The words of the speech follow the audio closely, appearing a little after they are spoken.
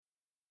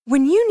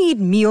When you need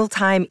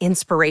mealtime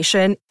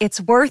inspiration,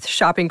 it's worth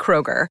shopping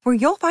Kroger, where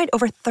you'll find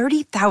over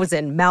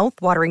 30,000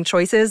 mouth-watering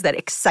choices that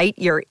excite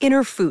your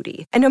inner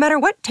foodie. And no matter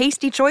what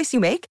tasty choice you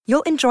make,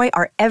 you'll enjoy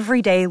our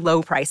everyday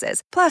low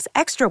prices, plus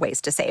extra ways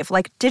to save,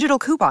 like digital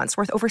coupons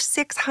worth over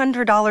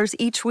 $600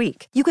 each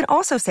week. You can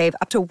also save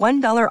up to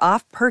 $1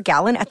 off per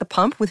gallon at the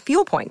pump with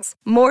fuel points.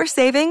 More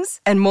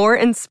savings and more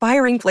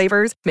inspiring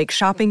flavors make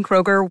shopping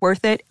Kroger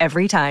worth it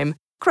every time.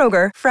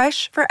 Kroger,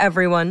 fresh for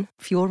everyone.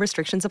 Fuel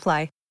restrictions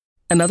apply.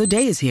 Another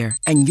day is here,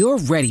 and you're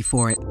ready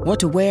for it. What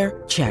to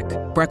wear? Check.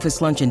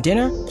 Breakfast, lunch, and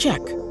dinner? Check.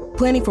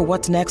 Planning for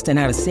what's next and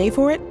how to save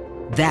for it?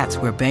 That's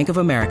where Bank of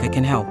America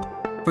can help.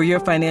 For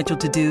your financial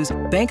to-dos,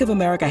 Bank of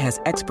America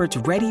has experts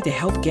ready to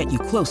help get you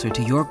closer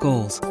to your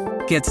goals.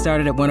 Get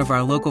started at one of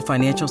our local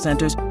financial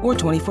centers or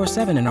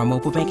 24/7 in our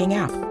mobile banking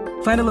app.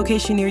 Find a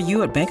location near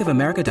you at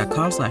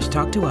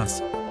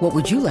bankofamerica.com/talktous. What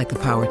would you like the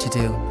power to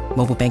do?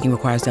 Mobile banking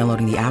requires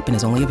downloading the app and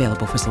is only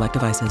available for select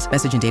devices.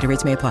 Message and data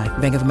rates may apply.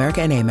 Bank of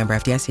America N.A., member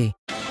FDIC.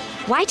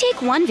 Why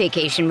take one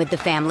vacation with the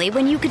family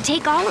when you could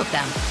take all of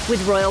them?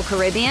 With Royal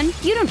Caribbean,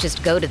 you don't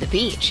just go to the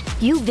beach.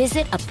 You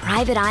visit a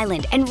private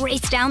island and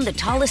race down the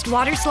tallest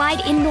water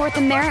slide in North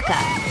America.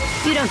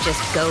 You don't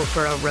just go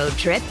for a road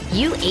trip.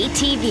 You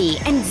ATV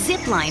and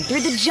zip line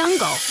through the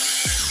jungle.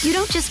 You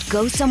don't just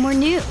go somewhere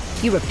new.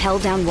 You rappel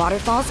down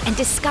waterfalls and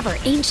discover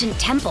ancient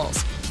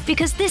temples.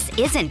 Because this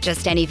isn't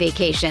just any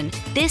vacation.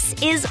 This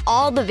is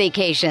all the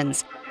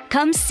vacations.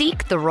 Come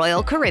seek the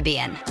Royal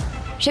Caribbean.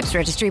 Ships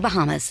Registry,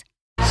 Bahamas.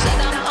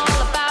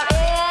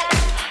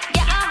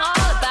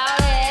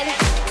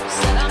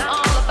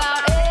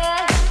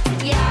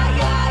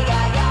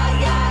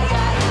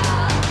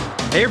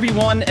 Hey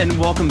everyone, and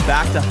welcome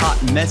back to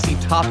Hot Messy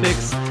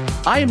Topics.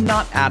 I am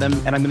not Adam,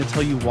 and I'm going to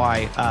tell you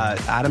why.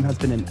 Adam has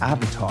been an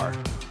avatar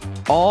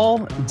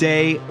all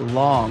day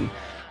long.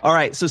 All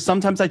right, so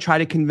sometimes I try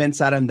to convince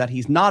Adam that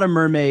he's not a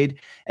mermaid,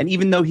 and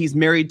even though he's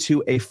married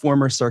to a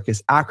former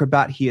circus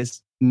acrobat, he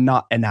is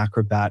not an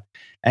acrobat.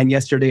 And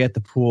yesterday at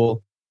the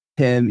pool,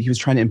 he was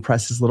trying to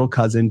impress his little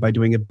cousin by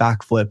doing a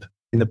backflip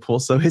in the pool.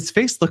 So his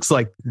face looks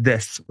like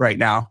this right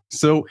now.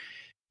 So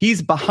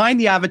he's behind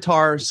the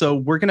avatar. So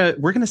we're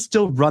gonna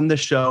still run the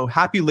show.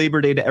 Happy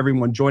Labor Day to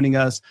everyone joining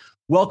us.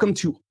 Welcome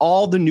to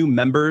all the new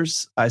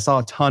members. I saw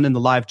a ton in the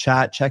live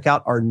chat. Check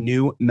out our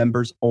new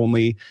members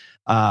only.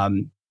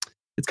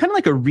 It's kind of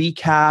like a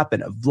recap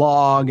and a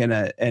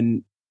vlog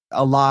and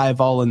a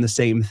live all in the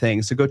same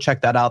thing. So go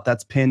check that out.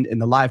 That's pinned in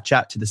the live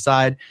chat to the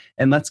side.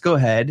 And let's go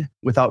ahead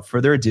without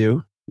further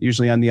ado.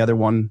 Usually on the other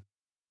one,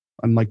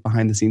 I'm like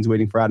behind the scenes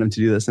waiting for Adam to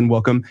do this. And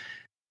welcome,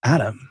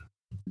 Adam.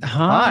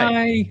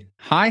 Hi.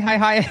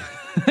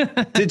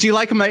 Did you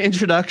like my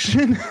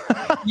introduction?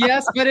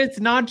 Yes, but it's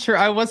not true.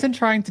 I wasn't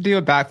trying to do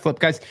a backflip,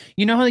 guys.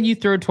 You know how you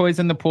throw toys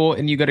in the pool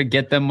and you got to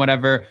get them,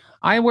 whatever.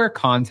 I wear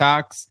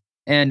contacts.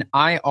 And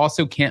I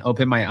also can't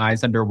open my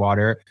eyes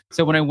underwater.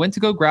 So when I went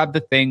to go grab the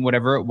thing,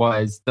 whatever it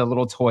was, the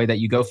little toy that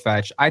you go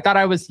fetch, I thought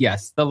I was,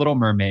 yes, the Little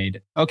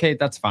Mermaid. Okay,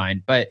 that's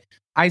fine. But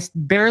I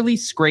barely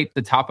scraped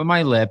the top of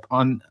my lip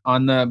on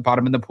the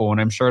bottom of the pool,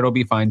 and I'm sure it'll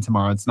be fine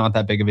tomorrow. It's not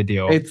that big of a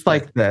deal. It's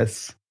like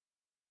this.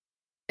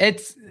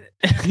 It's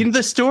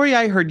the story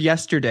I heard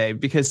yesterday,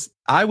 because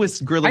I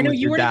was grilling with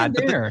your dad.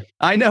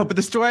 I know, but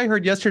the story I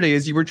heard yesterday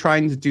is you were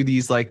trying to do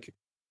these like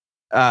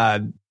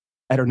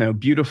I don't know,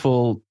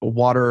 beautiful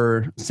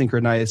water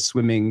synchronized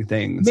swimming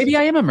things. Maybe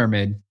I am a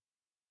mermaid.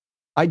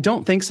 I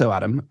don't think so,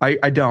 Adam.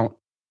 I don't.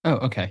 Oh,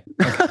 okay.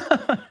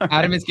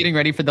 Adam is getting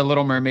ready for the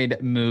Little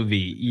Mermaid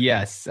movie.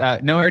 Yes.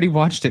 No, I already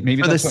watched it.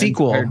 Maybe the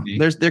sequel.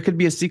 There could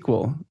be a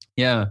sequel.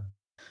 Yeah.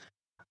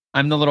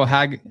 I'm the little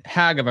hag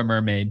of a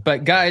mermaid.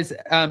 But guys,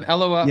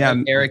 LOL,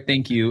 Eric,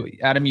 thank you.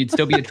 Adam, you'd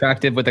still be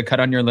attractive with a cut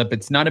on your lip.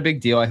 It's not a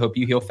big deal. I hope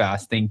you heal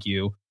fast. Thank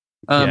you.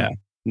 Yeah,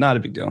 not a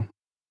big deal.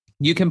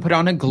 You can put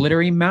on a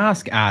glittery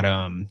mask,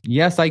 Adam.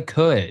 Yes, I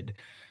could.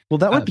 Well,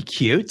 that would be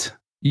cute.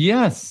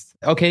 Yes.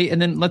 Okay,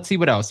 and then let's see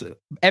what else.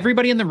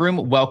 Everybody in the room,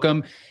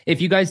 welcome.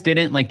 If you guys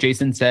didn't, like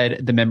Jason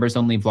said, the members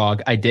only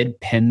vlog, I did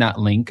pin that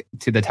link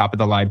to the top of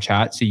the live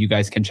chat so you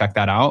guys can check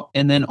that out.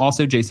 And then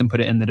also Jason put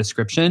it in the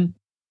description.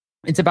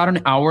 It's about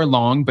an hour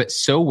long, but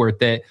so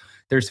worth it.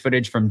 There's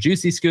footage from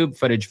Juicy Scoop,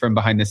 footage from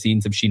behind the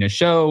scenes of Sheena's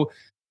show,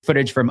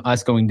 footage from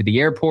us going to the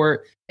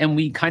airport, and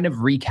we kind of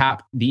recap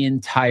the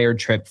entire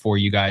trip for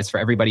you guys, for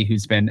everybody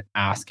who's been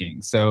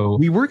asking. So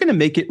we were going to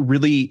make it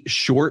really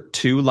short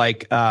too,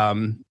 like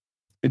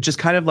just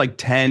kind of like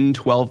 10,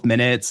 12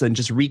 minutes and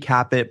just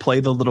recap it, play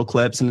the little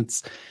clips. And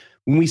it's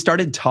when we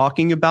started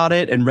talking about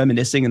it and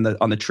reminiscing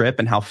on the trip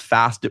and how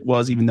fast it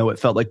was, even though it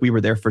felt like we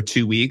were there for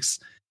 2 weeks,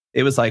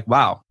 it was like,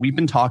 wow, we've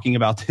been talking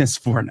about this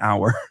for an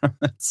hour.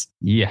 That's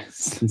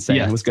insane.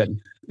 Yes. It was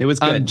good. It was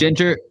good.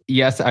 Ginger,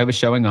 yes, I was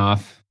showing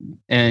off.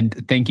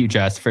 And thank you,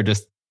 Jess, for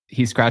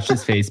he scratched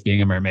his face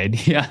being a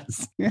mermaid.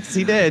 Yes. Yes,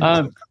 he did.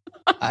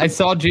 I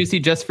saw Juicy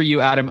just for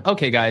you, Adam.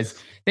 Okay,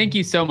 guys. Thank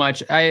you so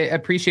much. I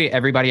appreciate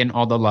everybody and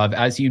all the love.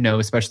 As you know,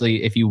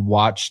 especially if you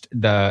watched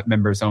the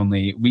members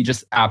only, we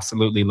just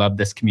absolutely love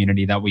this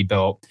community that we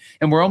built.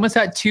 And we're almost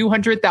at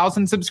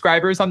 200,000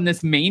 subscribers on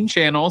this main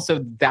channel.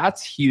 So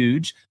that's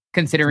huge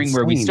considering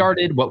where we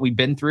started, what we've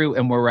been through,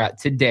 and where we're at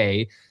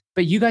today.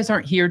 But you guys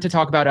aren't here to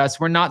talk about us.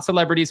 We're not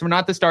celebrities. We're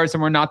not the stars,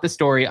 and we're not the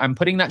story. I'm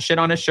putting that shit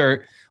on a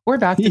shirt. We're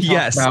back to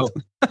talk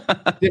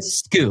about this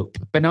scoop,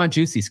 but not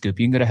juicy scoop.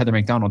 You can go to Heather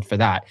McDonald for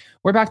that.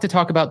 We're back to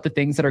talk about the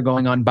things that are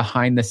going on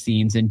behind the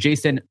scenes. And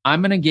Jason,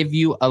 I'm going to give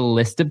you a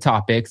list of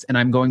topics, and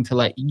I'm going to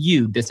let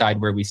you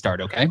decide where we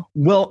start, okay?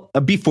 Well,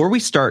 before we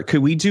start,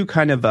 could we do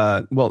kind of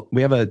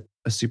we have a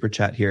super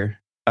chat here.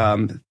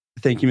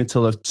 Thank you,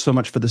 Matilda, so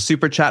much for the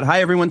super chat.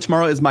 Hi, everyone.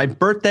 Tomorrow is my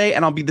birthday,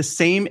 and I'll be the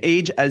same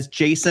age as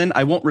Jason.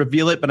 I won't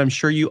reveal it, but I'm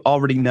sure you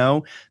already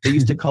know. They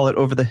used to call it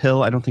Over the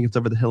Hill. I don't think it's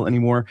Over the Hill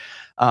anymore.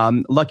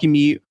 Lucky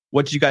me.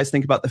 What did you guys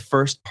think about the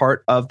first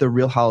part of the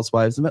Real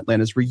Housewives of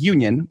Atlanta's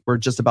reunion? We're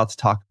just about to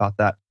talk about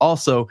that.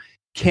 Also,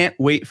 can't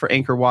wait for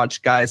Anchor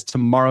Watch, guys,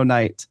 tomorrow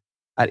night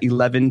at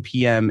 11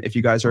 p.m. If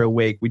you guys are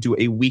awake, we do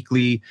a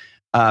weekly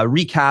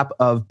recap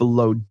of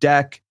Below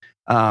Deck.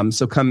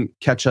 So come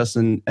catch us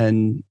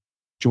and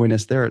join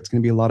us there. It's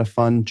going to be a lot of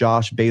fun.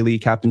 Josh, Bailey,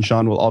 Captain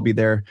Sean will all be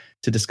there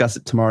to discuss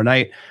it tomorrow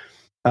night.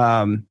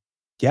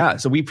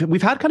 So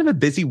we've had kind of a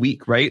busy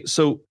week, right?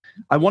 So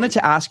I wanted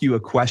to ask you a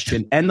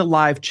question and the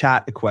live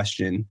chat a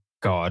question.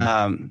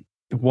 God.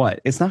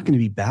 What? It's not going to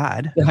be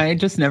bad. I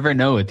just never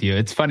know with you.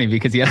 It's funny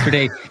because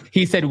yesterday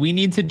he said we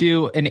need to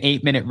do an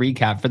 8-minute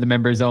recap for the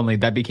members only.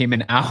 That became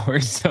an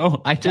hour.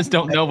 So I just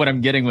don't know what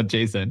I'm getting with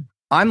Jason.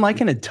 I'm like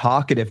in a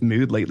talkative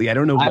mood lately. I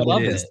don't know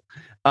what it is.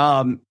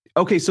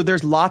 Okay, so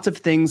there's lots of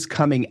things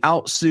coming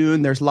out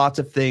soon. There's lots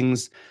of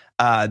things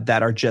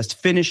that are just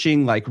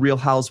finishing, like Real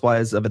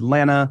Housewives of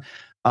Atlanta.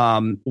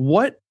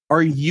 What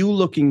are you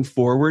looking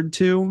forward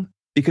to?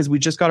 Because we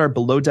just got our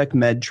Below Deck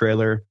Med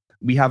trailer.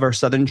 We have our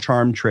Southern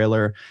Charm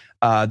trailer.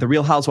 The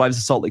Real Housewives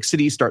of Salt Lake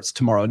City starts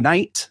tomorrow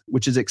night,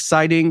 which is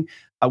exciting.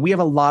 We have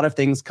a lot of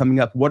things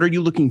coming up. What are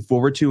you looking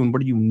forward to, and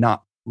what are you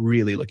not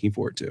really looking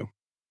forward to?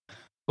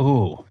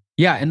 Oh,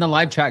 yeah. In the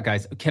live chat,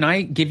 guys, can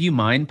I give you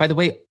mine? By the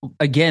way,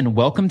 again,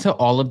 welcome to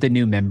all of the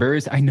new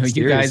members. I know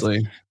Seriously.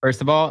 You guys, first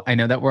of all, I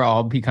know that we're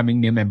all becoming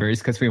new members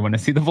because we want to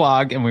see the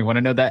vlog and we want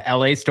to know that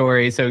LA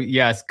story. So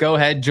yes, go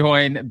ahead,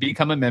 join,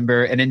 become a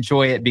member and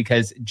enjoy it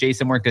because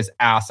Jason worked his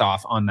ass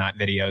off on that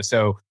video.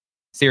 So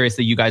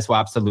seriously, you guys will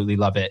absolutely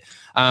love it.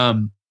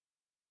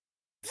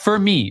 For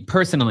me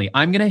personally,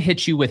 I'm going to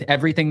hit you with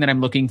everything that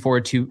I'm looking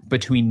forward to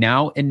between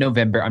now and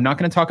November. I'm not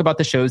going to talk about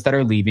the shows that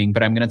are leaving,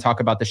 but I'm going to talk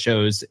about the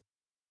shows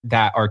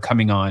that are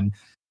coming on.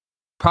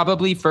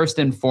 Probably first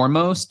and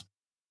foremost,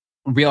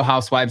 Real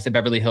Housewives of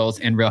Beverly Hills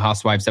and Real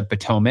Housewives of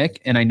Potomac.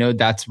 And I know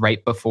that's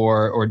right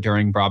before or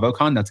during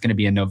BravoCon. That's going to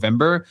be in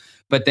November.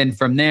 But then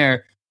from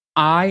there,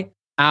 I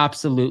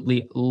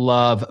absolutely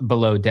love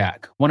Below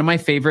Deck. One of my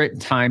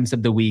favorite times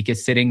of the week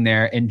is sitting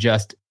there and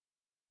just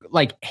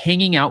like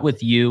hanging out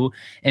with you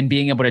and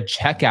being able to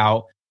check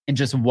out and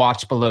just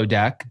watch Below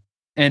Deck.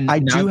 And I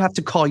do have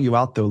to call you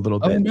out though a little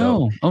bit.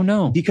 Oh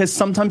no. Because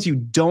sometimes you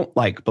don't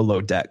like Below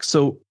Deck.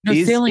 So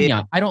sailing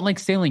yacht. I don't like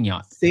sailing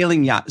yachts.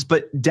 Sailing yachts.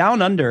 But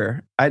Down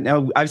Under, I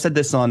know I've said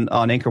this on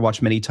Anchor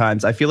Watch many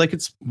times. I feel like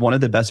it's one of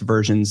the best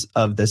versions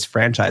of this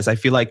franchise. I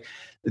feel like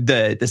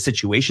the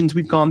situations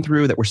we've gone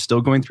through that we're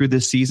still going through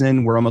this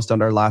season. We're almost on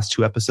our last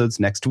 2 episodes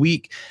next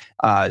week.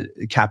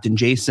 Captain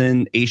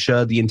Jason,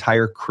 Aisha, the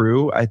entire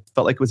crew, I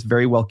felt like it was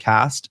very well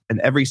cast. And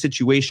every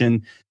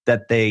situation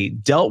that they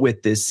dealt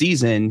with this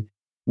season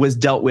was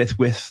dealt with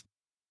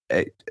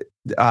I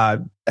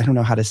don't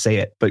know how to say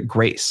it, but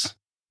grace.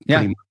 Yeah.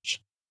 Pretty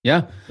much.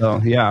 Yeah.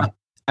 So, yeah.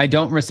 I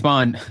don't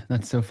respond.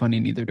 That's so funny.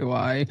 Neither do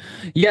I.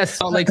 Yes,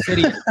 Salt Lake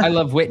City. I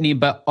love Whitney,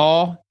 but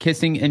all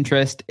kissing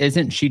interest,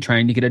 isn't she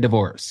trying to get a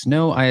divorce?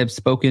 No, I have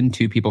spoken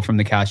to people from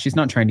the cast. She's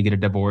not trying to get a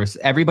divorce.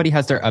 Everybody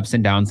has their ups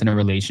and downs in a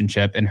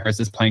relationship, and hers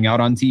is playing out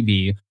on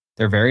TV.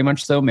 They're very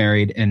much so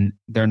married, and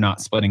they're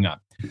not splitting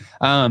up.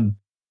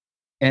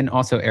 And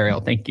also,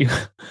 Ariel, thank you.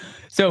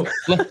 So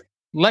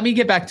let me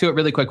get back to it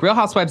really quick. Real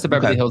Housewives of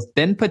Beverly Hills,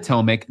 then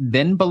Potomac,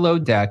 then Below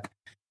Deck,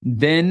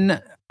 then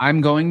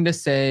I'm going to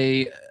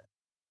say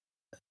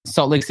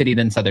Salt Lake City,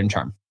 then Southern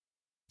Charm.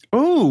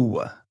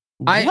 Oh,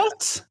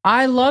 what?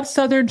 I love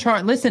Southern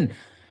Charm. Listen,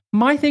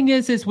 my thing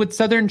is with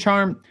Southern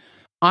Charm,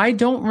 I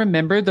don't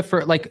remember the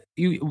first,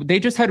 they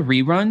just had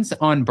reruns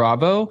on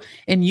Bravo,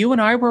 and you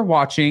and I were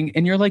watching,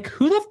 and you're like,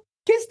 who the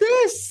is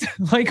this?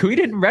 Like, we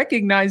didn't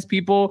recognize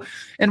people,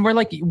 and we're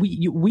like,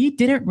 we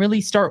didn't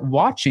really start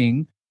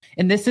watching.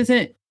 And this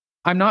isn't,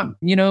 I'm not,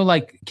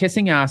 like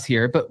kissing ass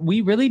here, but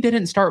we really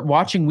didn't start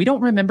watching. We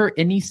don't remember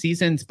any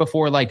seasons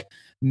before like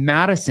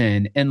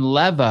Madison and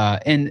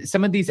Leva and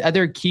some of these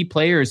other key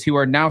players who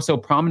are now so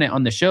prominent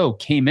on the show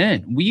came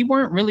in. We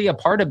weren't really a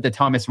part of the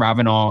Thomas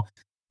Ravenel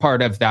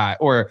part of that,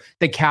 or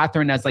the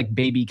Catherine as like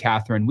baby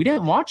Catherine. We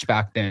didn't watch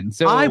back then.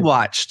 So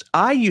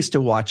I used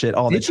to watch it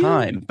all the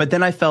time, but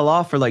then I fell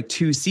off for like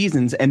 2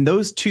 seasons. And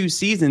those 2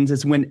 seasons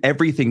is when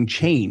everything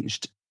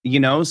changed,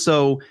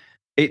 so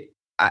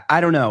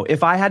I don't know.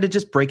 If I had to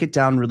just break it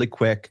down really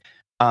quick,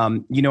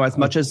 as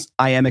much as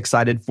I am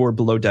excited for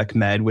Below Deck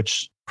Med,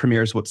 which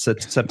premieres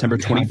September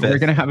 25th. We're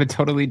going to have a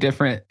totally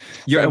different...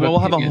 We'll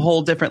have a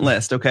whole different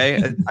list,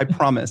 okay? I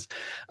promise.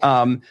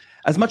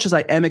 As much as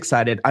I am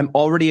excited, I'm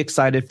already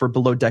excited for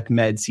Below Deck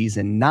Med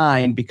Season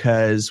 9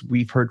 because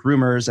we've heard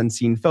rumors and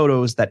seen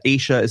photos that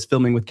Aisha is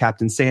filming with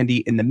Captain Sandy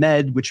in the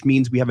Med, which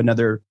means we have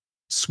another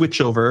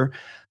switchover.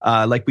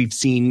 Like we've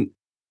seen,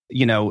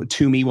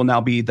 Toomey will now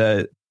be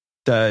the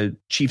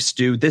chief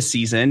stew this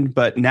season,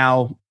 but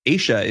now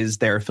Aisha is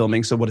there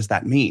filming. So what does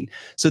that mean?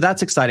 So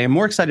that's exciting. I'm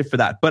more excited for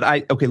that. But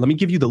let me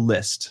give you the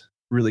list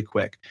really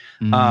quick.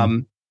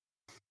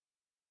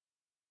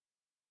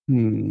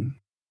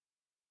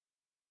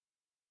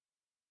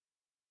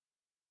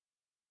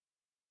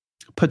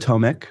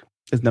 Potomac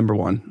is number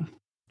one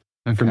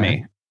for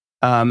me.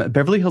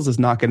 Beverly Hills is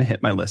not going to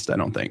hit my list, I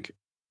don't think,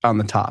 on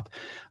the top.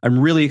 I'm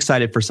really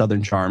excited for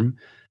Southern Charm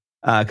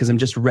because I'm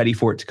just ready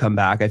for it to come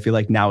back. I feel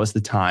like now is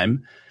the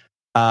time.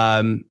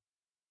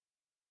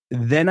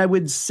 Then I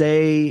would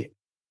say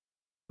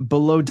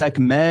Below Deck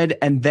Med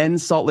and then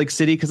Salt Lake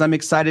City because I'm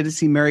excited to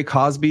see Mary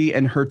Cosby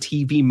and her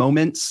TV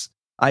moments.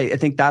 I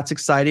think that's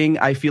exciting.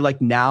 I feel like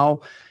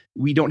now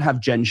we don't have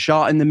Jen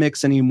Shaw in the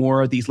mix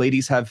anymore. These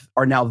ladies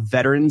are now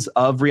veterans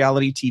of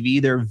reality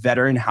TV. They're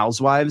veteran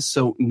housewives.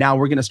 So now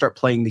we're going to start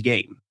playing the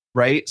game,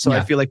 right? So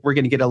I feel like we're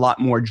going to get a lot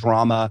more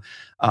drama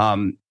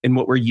in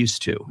what we're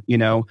used to,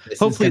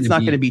 Hopefully it's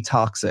not going to be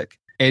toxic.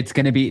 It's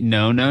going to be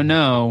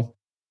no.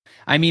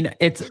 I mean,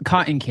 it's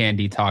cotton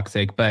candy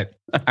toxic, but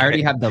I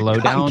already have the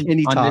lowdown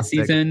on this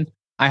season.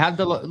 I have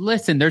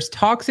listen, there's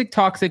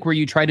toxic where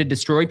you try to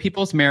destroy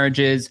people's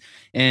marriages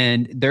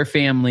and their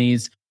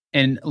families,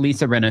 and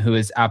Lisa Rinna, who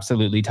is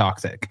absolutely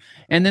toxic.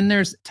 And then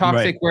there's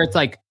toxic where it's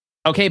like,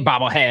 okay,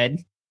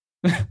 bobblehead.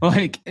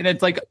 And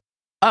it's like,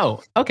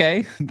 oh,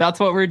 okay, that's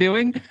what we're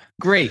doing.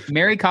 Great.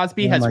 Mary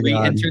Cosby has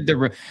re-entered the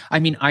room. I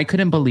mean, I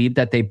couldn't believe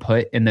that they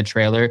put in the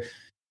trailer,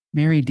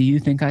 Mary, do you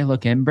think I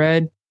look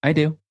inbred? I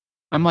do.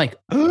 I'm like,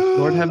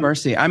 Lord have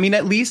mercy. I mean,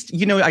 at least,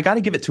 I got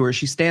to give it to her.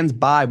 She stands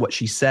by what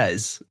she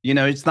says.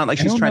 It's not like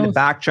she's trying to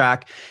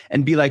backtrack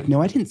and be like,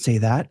 no, I didn't say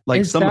that.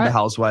 Like of the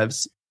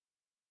housewives.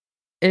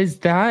 Is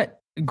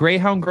that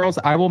Greyhound Girls?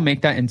 I will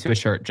make that into a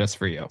shirt just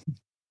for you.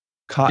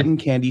 Cotton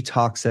candy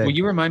toxic. Will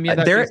you remind me of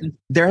that?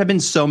 There have been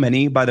so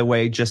many, by the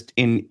way, just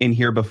in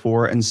here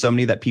before, and so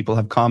many that people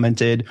have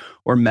commented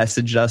or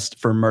messaged us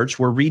for merch.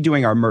 We're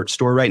redoing our merch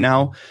store right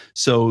now.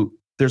 So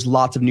there's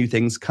lots of new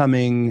things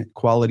coming,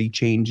 quality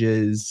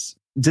changes,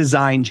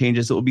 design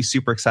changes that will be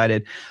super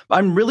excited.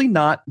 I'm really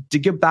not, to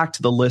get back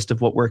to the list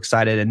of what we're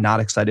excited and not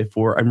excited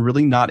for, I'm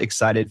really not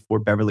excited for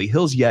Beverly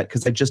Hills yet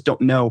because I just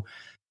don't know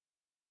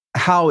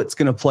how it's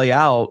going to play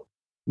out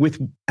with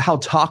how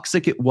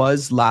toxic it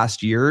was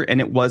last year.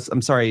 And it was,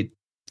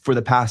 for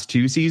the past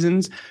 2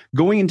 seasons.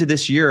 Going into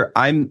this year,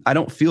 I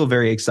don't feel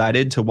very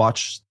excited to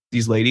watch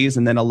these ladies.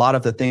 And then a lot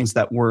of the things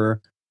that we're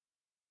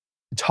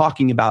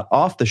talking about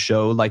off the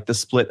show, like the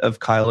split of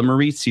Kyle and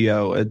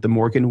Mauricio, the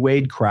Morgan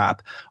Wade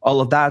crap, all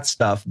of that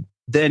stuff.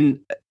 Then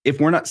if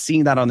we're not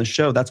seeing that on the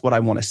show, that's what I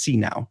want to see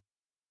now.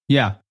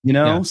 Yeah.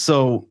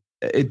 So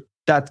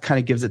that kind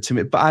of gives it to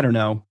me, but I don't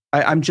know.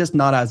 I'm just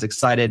not as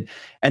excited.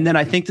 And then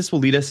I think this will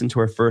lead us into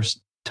our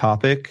first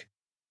topic.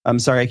 I'm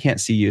sorry, I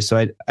can't see you.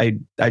 So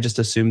I just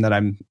assume that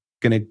I'm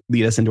going to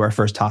lead us into our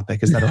first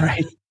topic. Is that all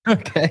right?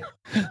 Okay.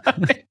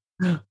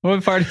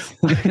 What part?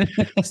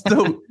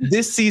 So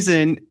this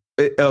season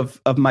of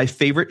my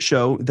favorite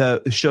show,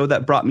 the show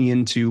that brought me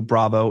into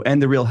Bravo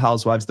and The Real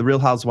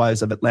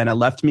Housewives of Atlanta,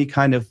 left me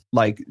kind of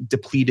like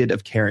depleted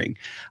of caring.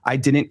 I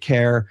didn't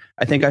care.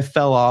 I think I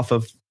fell off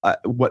of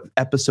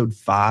episode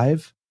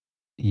 5.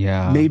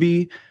 Yeah,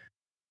 maybe.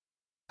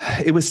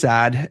 It was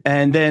sad.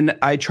 And then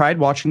I tried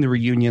watching the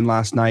reunion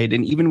last night,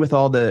 and even with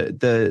all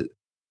the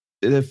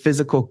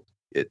physical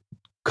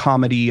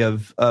comedy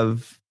of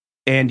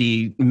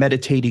Andy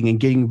meditating and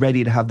getting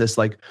ready to have this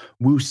like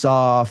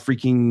woo-saw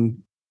freaking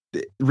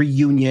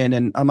reunion,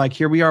 and I'm like,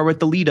 here we are with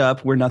the lead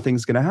up where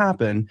nothing's gonna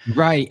happen.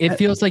 Right. It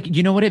feels like,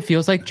 you know what it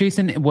feels like,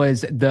 Jason? It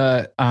was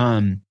the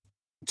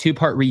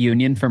 2-part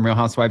reunion from Real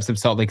Housewives of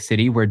Salt Lake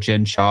City where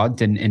Jen Shaw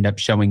didn't end up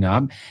showing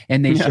up,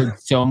 and they showed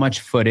so much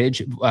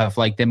footage of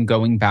like them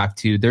going back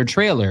to their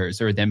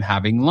trailers or them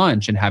having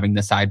lunch and having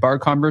the sidebar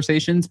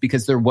conversations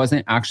because there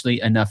wasn't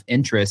actually enough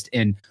interest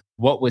in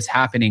what was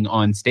happening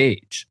on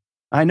stage.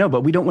 I know,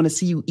 but we don't want to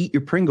see you eat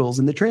your Pringles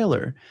in the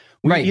trailer.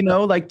 Right.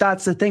 Like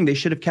that's the thing. They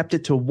should have kept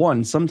it to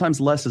 1.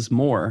 Sometimes less is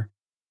more.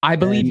 I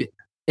believe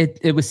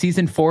it was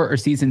season 4 or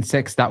season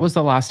 6. That was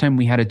the last time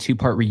we had a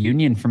 2-part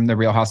reunion from the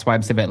Real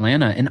Housewives of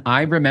Atlanta. And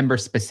I remember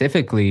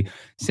specifically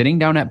sitting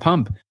down at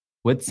Pump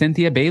with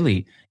Cynthia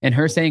Bailey and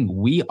her saying,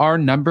 we are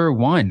number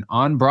 1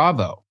 on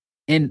Bravo.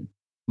 And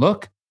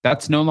look,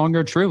 that's no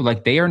longer true.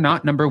 Like they are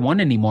not number 1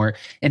 anymore.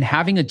 And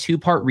having a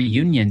 2-part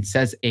reunion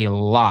says a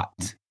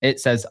lot. It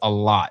says a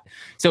lot.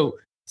 So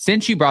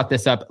since you brought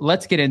this up,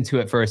 let's get into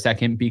it for a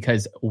second,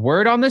 because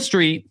word on the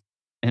street,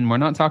 and we're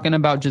not talking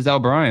about Giselle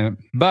Bryant,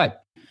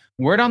 but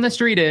word on the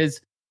street is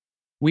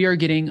we are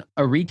getting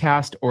a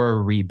recast or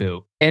a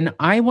reboot. And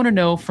I want to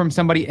know from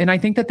somebody, and I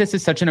think that this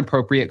is such an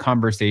appropriate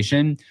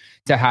conversation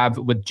to have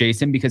with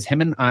Jason, because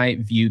him and I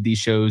view these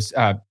shows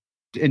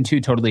in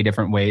two totally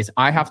different ways.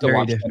 I have to Very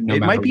watch different.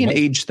 them. It might be an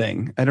age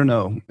thing. I don't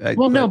know.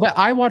 No, but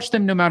I watch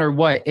them no matter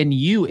what. And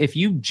you, if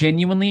you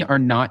genuinely are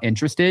not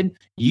interested,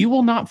 you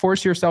will not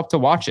force yourself to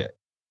watch it.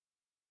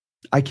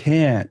 I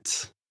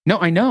can't. No,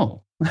 I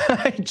know.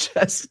 I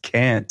just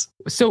can't.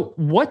 So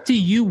what do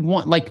you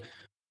want? Like,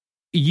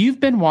 you've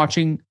been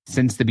watching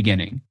since the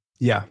beginning.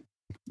 Yeah.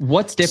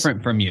 What's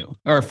different from you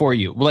or for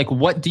you? Like,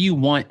 what do you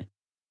want?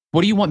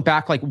 What do you want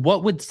back? Like,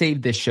 what would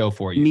save this show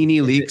for you?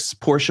 NeNe Leakes,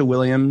 Portia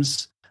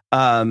Williams.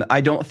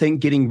 I don't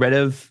think getting rid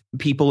of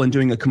people and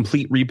doing a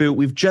complete reboot.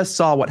 We've just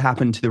saw what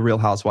happened to the Real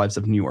Housewives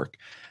of New York.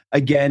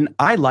 Again,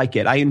 I like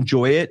it. I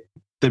enjoy it.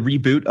 The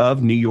reboot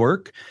of New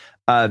York.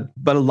 But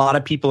a lot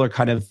of people are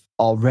kind of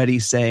already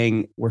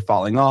saying we're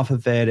falling off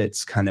of it.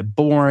 It's kind of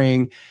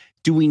boring.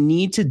 Do we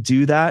need to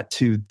do that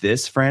to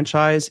this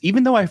franchise?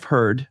 Even though I've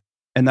heard,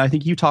 and I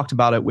think you talked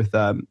about it with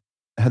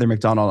Heather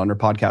McDonald on her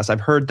podcast,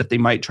 I've heard that they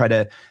might try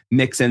to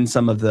mix in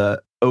some of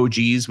the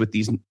OGs with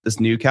this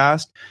new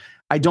cast.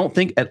 I don't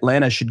think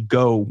Atlanta should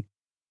go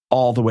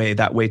all the way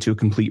that way to a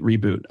complete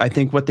reboot. I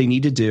think what they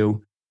need to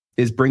do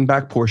is bring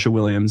back Portia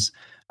Williams.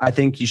 I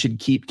think you should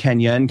keep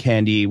Kenya and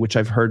Candy, which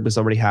I've heard was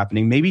already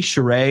happening. Maybe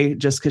Sheree,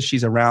 just because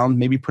she's around,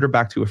 maybe put her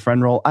back to a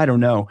friend role. I don't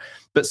know.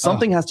 But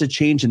something has to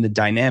change in the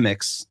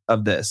dynamics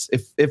of this.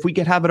 If we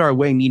could have it our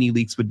way, NeNe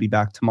Leakes would be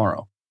back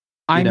tomorrow.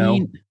 I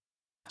mean,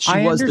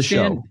 she was the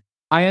show.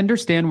 I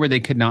understand where they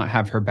could not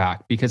have her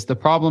back, because the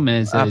problem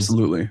is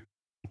absolutely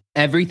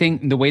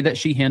everything, the way that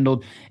she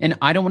handled, and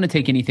I don't want to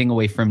take anything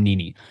away from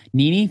NeNe.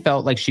 NeNe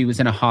felt like she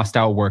was in a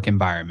hostile work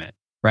environment,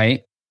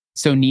 right?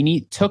 So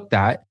NeNe took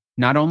that.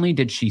 Not only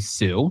did she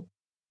sue,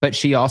 but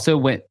she also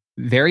went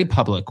very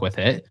public with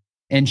it,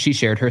 and she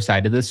shared her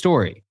side of the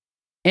story.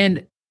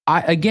 And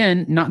I,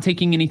 again, not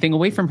taking anything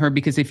away from her,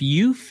 because if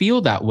you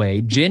feel that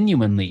way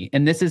genuinely,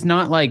 and this is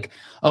not like,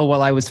 oh,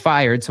 well, I was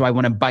fired, so I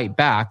want to bite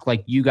back.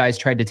 Like, you guys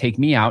tried to take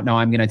me out, now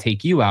I'm going to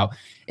take you out.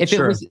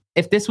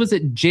 If this was a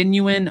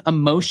genuine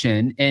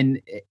emotion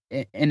and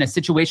in a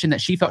situation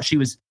that she felt she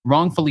was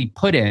wrongfully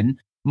put in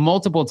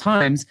multiple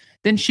times,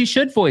 then she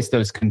should voice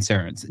those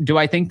concerns. Do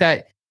I think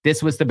that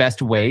this was the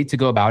best way to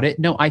go about it?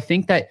 No, I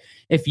think that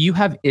if you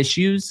have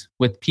issues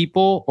with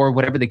people or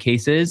whatever the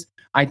case is,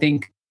 I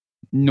think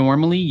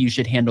normally you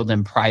should handle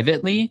them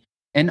privately.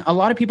 And a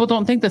lot of people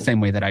don't think the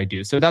same way that I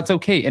do. So that's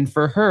okay. And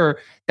for her,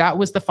 that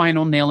was the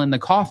final nail in the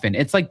coffin.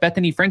 It's like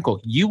Bethany Frankel.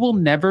 You will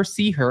never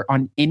see her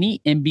on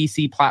any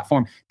NBC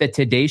platform. The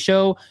Today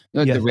Show,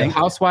 the Real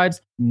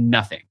Housewives,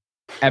 nothing.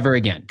 Ever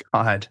again.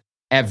 God.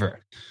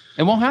 Ever.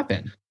 It won't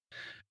happen.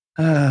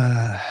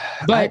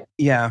 But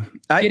I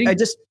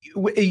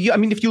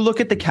mean, if you look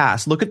at the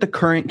cast, look at the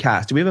current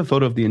cast. Do we have a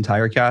photo of the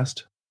entire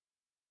cast?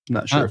 I'm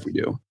not sure if we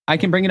do. I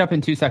can bring it up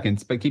in 2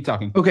 seconds, but keep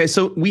talking. Okay,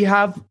 so we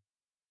have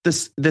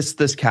this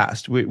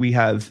cast. We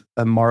have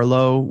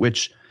Marlo,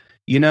 which,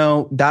 you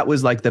know, that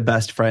was like the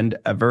best friend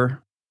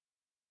ever.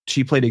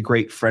 She played a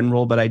great friend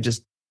role, but I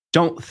just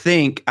don't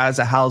think as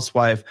a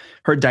housewife,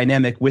 her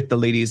dynamic with the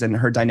ladies and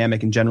her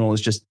dynamic in general is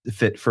just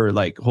fit for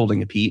like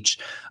holding a peach.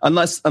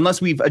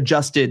 Unless we've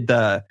adjusted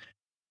the,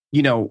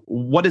 you know,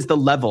 what is the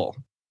level?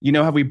 You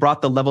know, have we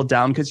brought the level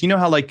down? Because you know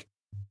how, like,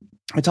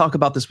 I talk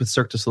about this with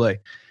Cirque du Soleil.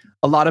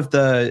 A lot of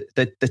the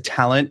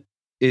talent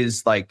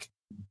is like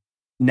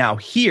now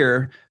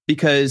here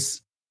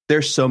because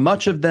there's so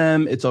much of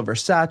them. It's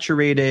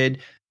oversaturated.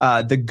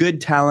 The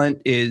good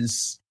talent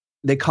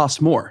they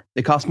cost more.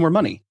 They cost more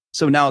money.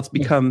 So now it's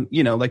become,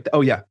 you know, like,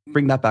 oh yeah,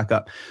 bring that back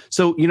up.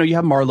 So, you know, you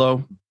have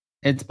Marlo.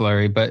 It's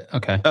blurry, but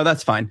okay. Oh,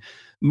 that's fine.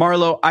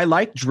 Marlo, I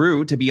like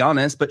Drew, to be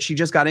honest, but she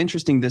just got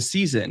interesting this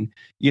season,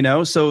 you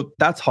know, so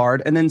that's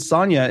hard. And then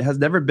Sonia has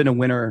never been a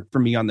winner for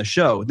me on the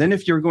show. Then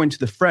if you're going to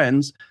the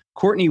Friends,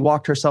 Courtney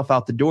walked herself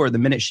out the door the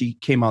minute she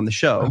came on the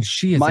show. Oh,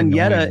 she is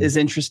Manetta annoying. is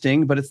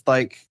interesting, but it's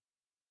like,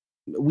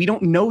 we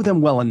don't know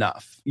them well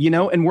enough, you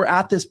know, and we're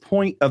at this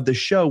point of the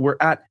show. We're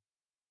at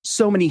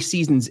so many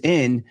seasons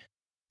in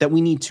that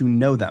we need to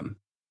know them.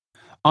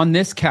 On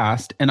this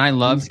cast, and I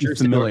love Mr.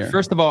 Familiar.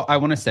 First of all, I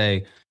want to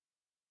say,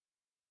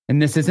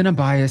 and this isn't a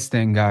bias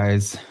thing,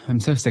 guys.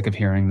 I'm so sick of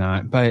hearing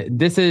that. But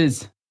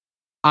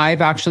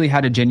I've actually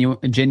had a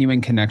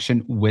genuine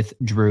connection with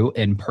Drew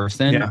in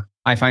person. Yeah.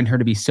 I find her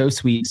to be so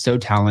sweet, so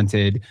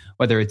talented,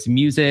 whether it's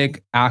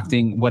music,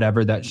 acting,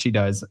 whatever that she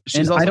does.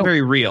 She's and also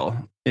very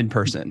real in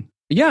person.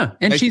 Yeah.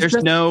 And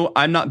like,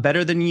 I'm not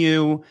better than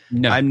you.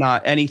 No. I'm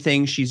not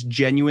anything. She's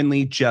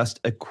genuinely just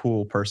a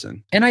cool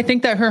person. And I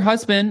think that her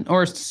husband,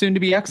 or soon to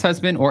be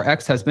ex-husband or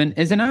ex-husband,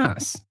 is an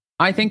ass.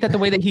 I think that the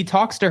way that he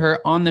talks to her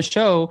on the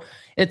show,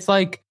 it's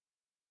like,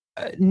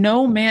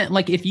 no, man,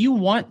 like if you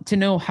want to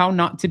know how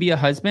not to be a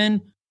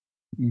husband,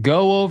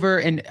 go over.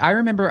 And I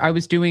remember I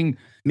was doing,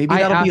 maybe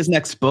that'll be his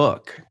next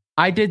book.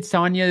 I did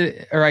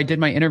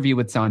my interview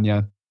with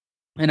Sonia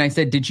And I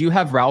said, did you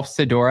have Ralph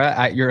Sidora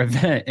at your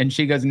event? And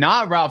she goes,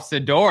 not Ralph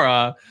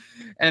Sidora.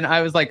 And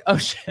I was like, oh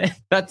shit,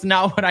 that's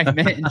not what I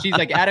meant. And she's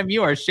like, Adam,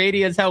 you are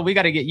shady as hell. We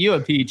got to get you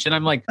a peach. And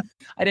I'm like,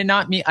 I did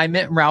not mean, I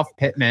meant Ralph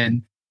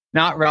Pittman,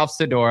 not Ralph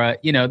Sidora.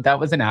 You know, that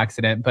was an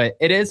accident, but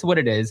it is what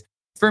it is.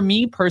 For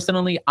me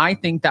personally, I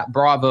think that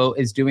Bravo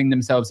is doing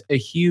themselves a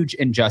huge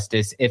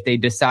injustice if they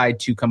decide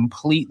to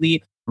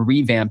completely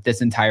revamp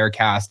this entire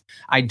cast.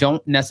 I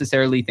don't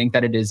necessarily think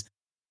that it is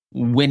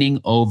winning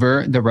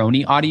over the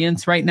Roni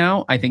audience right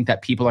now. I think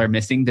that people are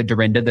missing the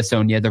Dorinda, the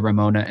Sonia, the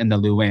Ramona, and the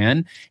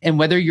Luann. And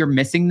whether you're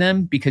missing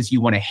them because you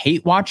want to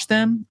hate watch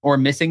them or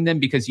missing them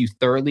because you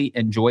thoroughly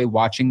enjoy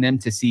watching them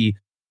to see,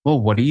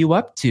 well, what are you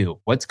up to?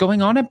 What's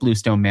going on at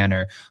Bluestone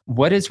Manor?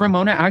 What is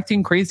Ramona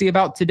acting crazy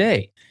about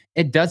today?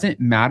 It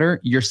doesn't matter.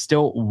 You're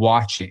still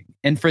watching.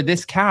 And for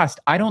this cast,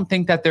 I don't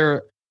think that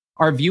there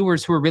are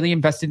viewers who are really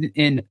invested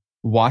in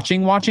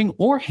watching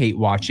or hate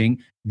watching.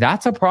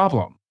 That's a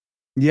problem.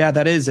 Yeah,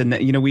 that is. And,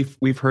 you know,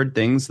 we've heard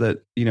things that,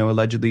 you know,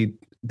 allegedly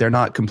the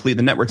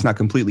network's not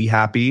completely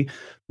happy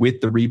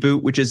with the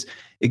reboot, which is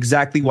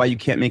exactly why you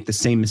can't make the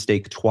same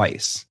mistake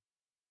twice.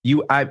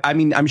 I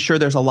mean, I'm sure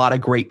there's a lot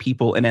of great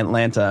people in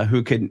Atlanta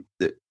who could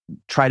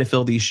try to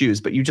fill these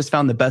shoes, but you just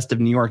found the best of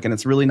New York and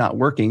it's really not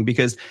working,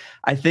 because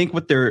I think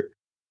what they're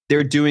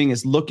doing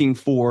is looking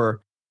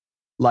for,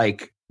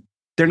 like,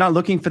 they're not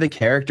looking for the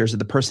characters or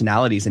the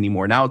personalities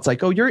anymore. Now it's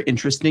like, oh, you're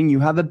interesting. You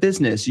have a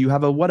business. You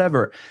have a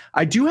whatever.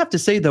 I do have to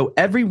say, though,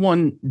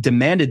 everyone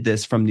demanded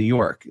this from New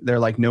York. They're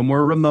like, no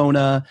more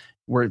Ramona.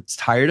 We're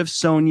tired of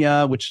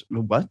Sonia, which,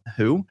 what?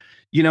 Who?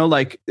 You know,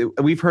 like,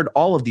 we've heard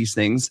all of these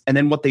things. And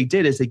then what they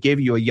did is they gave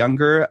you a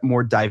younger,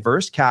 more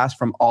diverse cast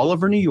from all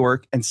over New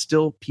York. And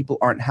still people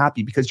aren't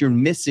happy because you're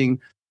missing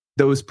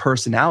those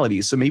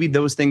personalities. So maybe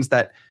those things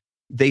that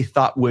they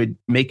thought would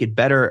make it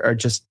better are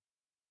just,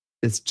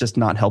 it's just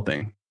not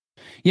helping.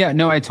 Yeah,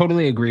 no, I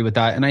totally agree with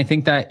that. And I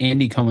think that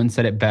Andy Cohen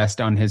said it best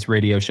on his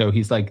radio show.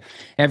 He's like,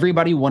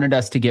 everybody wanted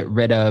us to get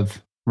rid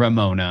of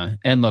Ramona.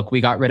 And look,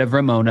 we got rid of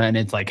Ramona and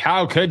it's like,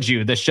 how could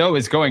you? The show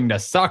is going to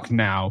suck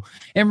now.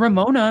 And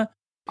Ramona,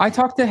 I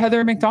talked to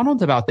Heather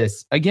McDonald about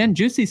this. Again,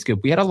 Juicy Scoop.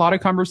 We had a lot of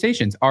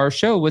conversations. Our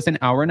show was an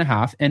hour and a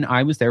half and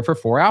I was there for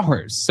 4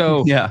 hours.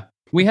 So yeah,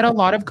 we had a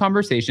lot of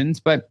conversations,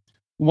 but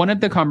one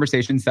of the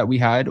conversations that we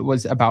had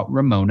was about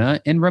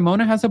Ramona, and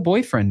Ramona has a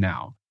boyfriend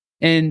now.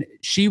 And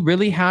she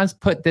really has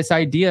put this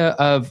idea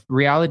of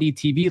reality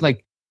TV,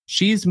 like,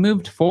 she's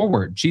moved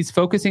forward. She's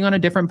focusing on a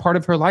different part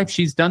of her life.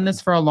 She's done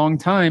this for a long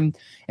time.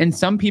 And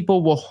some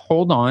people will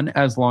hold on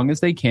as long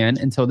as they can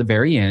until the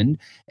very end.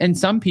 And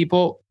some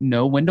people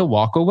know when to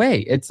walk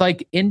away. It's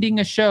like ending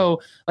a show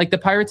like the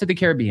Pirates of the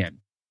Caribbean.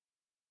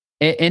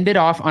 It ended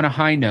off on a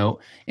high note,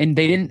 and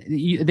they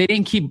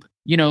didn't keep,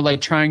 you know,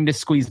 like, trying to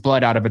squeeze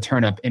blood out of a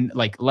turnip and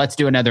like, let's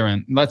do another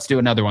one. Let's do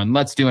another one.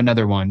 Let's do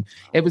another one.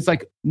 It was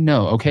like,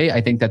 no, okay, I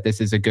think that this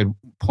is a good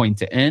point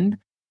to end.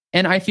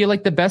 And I feel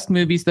like the best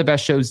movies, the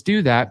best shows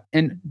do that.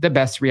 And the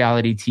best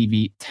reality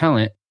TV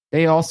talent,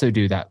 they also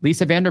do that.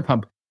 Lisa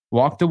Vanderpump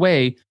walked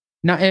away.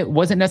 Now, it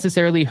wasn't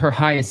necessarily her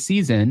highest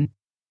season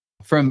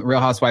from Real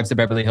Housewives of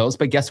Beverly Hills,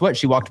 but guess what?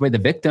 She walked away the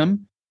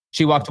victim.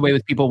 She walked away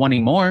with people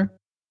wanting more.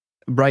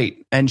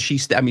 Right. And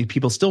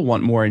people still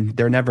want more and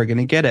they're never going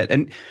to get it.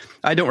 And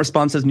I Don't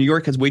Respond says New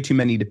York has way too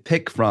many to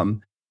pick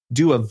from.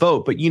 Do a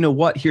vote. But you know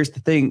what? Here's the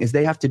thing, is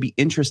they have to be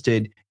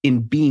interested in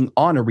being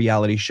on a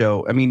reality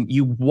show. I mean,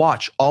 you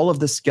watch all of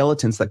the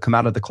skeletons that come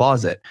out of the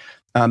closet,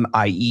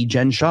 i.e.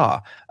 Jen Shah,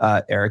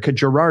 Erica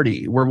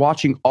Girardi. We're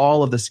watching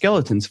all of the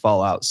skeletons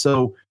fall out.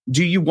 So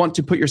do you want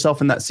to put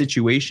yourself in that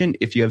situation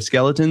if you have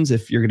skeletons,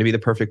 if you're going to be the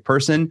perfect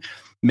person?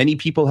 Many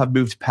people have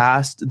moved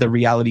past the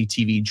reality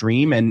TV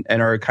dream and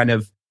are kind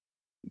of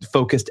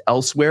focused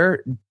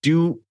elsewhere.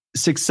 Do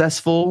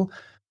successful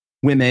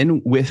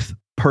women with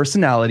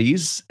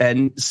personalities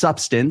and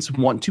substance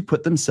want to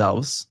put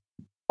themselves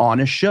on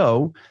a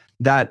show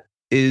that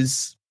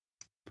is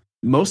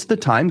most of the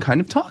time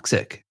kind of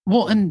toxic?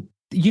 Well, and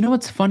you know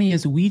what's funny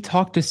is we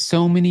talk to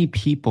so many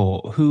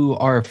people who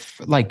are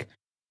like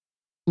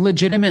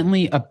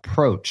legitimately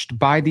approached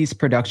by these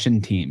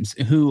production teams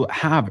who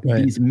have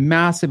these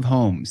massive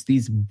homes,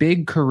 these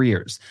big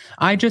careers.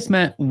 I just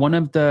met one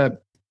of the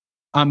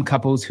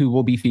couples who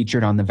will be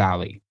featured on The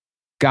Valley.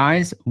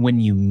 Guys, when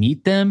you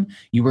meet them,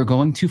 you are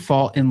going to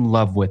fall in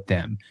love with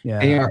them. Yeah.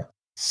 They are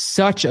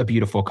such a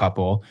beautiful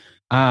couple.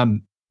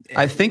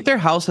 I think their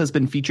house has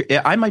been featured.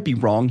 I might be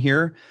wrong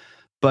here,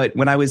 but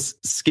when I was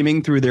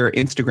skimming through their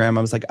Instagram,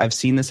 I was like, I've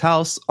seen this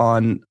house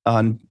on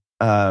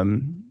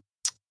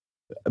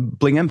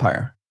Bling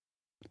Empire.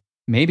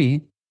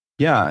 Maybe.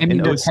 Yeah. I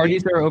mean, their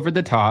parties are over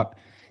the top.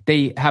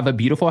 They have a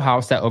beautiful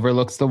house that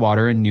overlooks the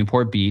water in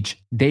Newport Beach.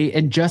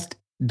 And just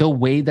the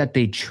way that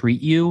they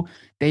treat you,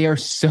 they are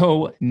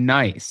so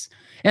nice.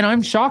 And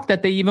I'm shocked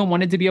that they even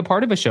wanted to be a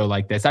part of a show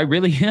like this. I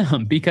really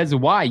am. Because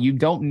why? You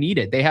don't need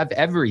it. They have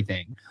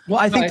everything.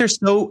 Well, I think they're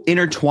so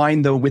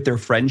intertwined, though, with their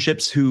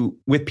friendships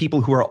with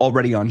people who are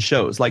already on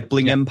shows like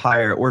Bling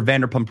Empire or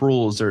Vanderpump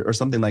Rules or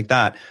something like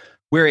that,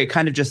 where it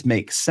kind of just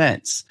makes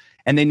sense.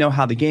 and they know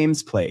how the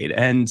game's played,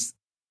 and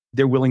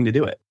they're willing to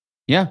do it.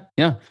 Yeah.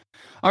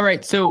 All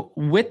right. So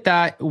with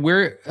that,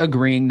 we're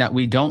agreeing that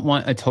we don't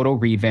want a total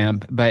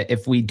revamp, but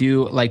if we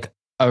do like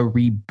a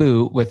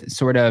reboot with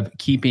sort of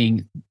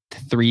keeping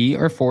 3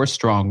 or 4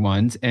 strong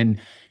ones and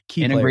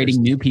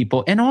integrating new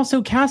people, and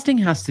also casting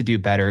has to do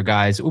better,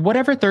 guys.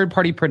 Whatever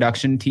third-party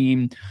production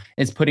team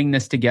is putting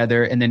this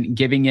together and then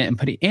giving it and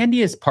putting,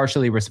 Andy is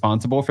partially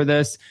responsible for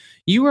this.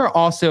 You are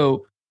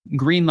also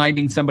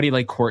greenlighting somebody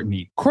like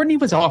Courtney. Courtney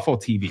was awful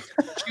TV.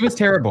 She was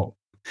terrible.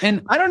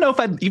 And I don't know if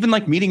I'd even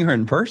like meeting her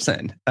in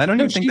person. I don't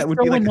even think that would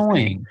be like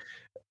annoying.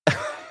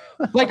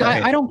 Like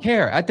right. I don't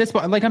care at this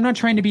point. Like I'm not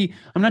trying to be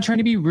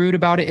rude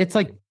about it. It's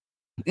like,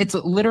 it's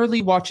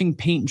literally watching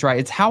paint dry.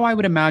 It's how I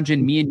would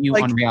imagine me and you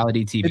like, on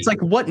reality TV. It's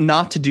like what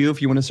not to do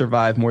if you want to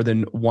survive more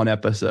than one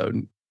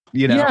episode.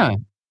 You know?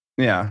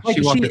 Yeah. Like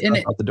she walked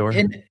out the door.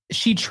 And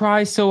she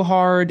tries so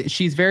hard.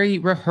 She's very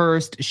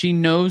rehearsed. She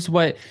knows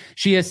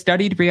she has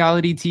studied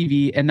reality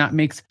TV, and that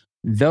makes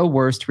the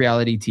worst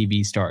reality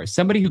TV stars.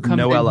 Somebody who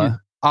comes in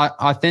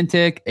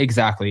authentic.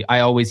 Exactly.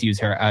 I always use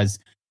her as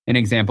an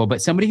example,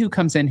 but somebody who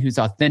comes in who's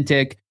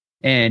authentic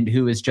and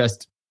who is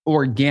just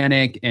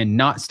organic and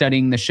not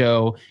studying the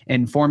show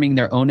and forming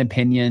their own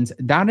opinions.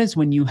 That is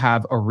when you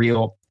have a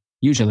real,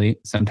 usually,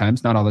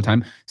 sometimes, not all the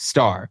time,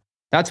 star.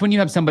 That's when you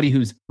have somebody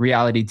who's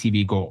reality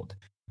TV gold.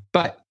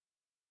 But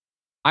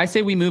I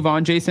say we move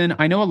on, Jason.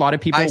 I know a lot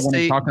of people want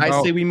to talk about...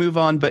 I say we move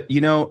on, but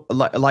you know,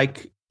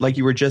 like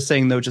you were just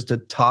saying, though, just to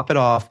top it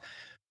off,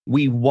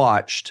 we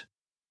watched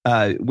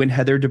when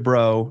Heather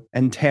Dubrow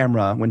and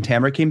Tamra, when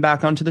Tamra came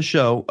back onto the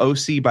show.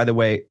 OC, by the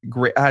way,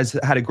 has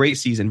had a great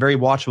season. Very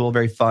watchable,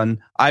 very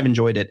fun. I've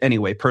enjoyed it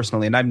anyway,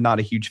 personally, and I'm not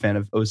a huge fan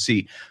of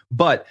OC.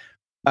 But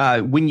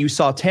when you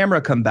saw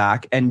Tamra come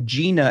back and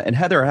Gina and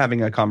Heather are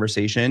having a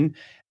conversation,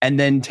 and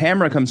then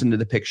Tamra comes into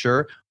the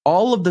picture,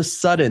 all of the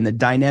sudden the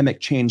dynamic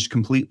changed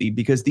completely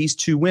because these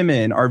two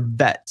women are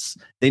vets.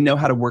 They know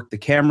how to work the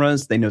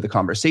cameras. They know the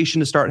conversation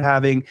to start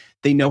having.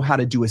 They know how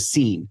to do a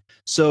scene.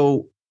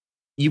 So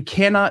you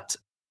cannot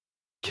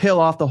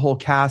kill off the whole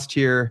cast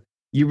here.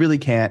 You really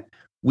can't.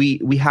 We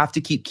have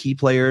to keep key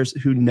players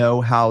who know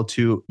how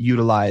to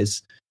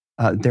utilize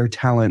their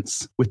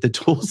talents with the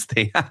tools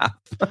they have.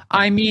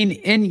 I mean,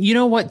 and you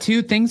know what,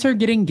 too? Things are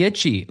getting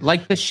gitchy.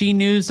 Like the She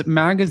News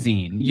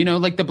magazine, you know,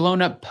 like the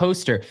blown up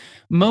poster.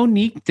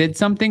 Monique did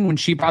something when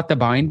she brought the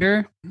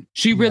binder.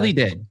 She really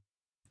did.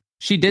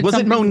 She did. Was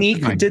it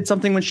Monique who did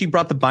something when she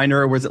brought the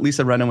binder, or was it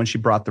Lisa Rinna when she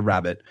brought the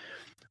rabbit?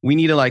 We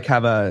need to like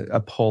have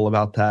a poll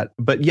about that.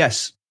 But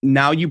yes,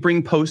 now you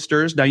bring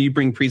posters. Now you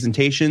bring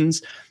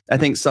presentations. I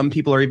think some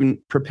people are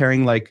even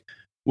preparing like,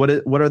 what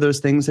are those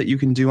things that you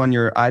can do on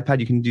your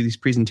iPad? You can do these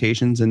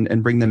presentations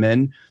and bring them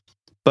in.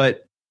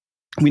 But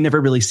we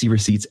never really see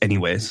receipts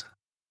anyways.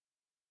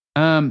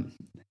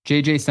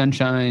 JJ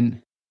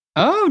Sunshine.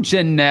 Oh,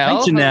 Janelle.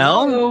 Hi,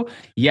 Janelle. Hello.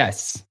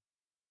 Yes,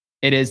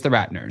 it is the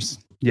Ratners.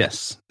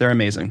 Yes, they're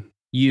amazing.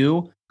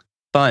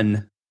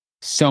 Fun.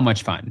 So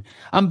much fun.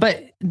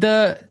 But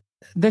the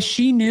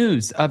She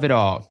News of it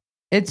all.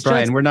 It's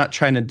Brian, we're not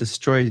trying to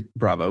destroy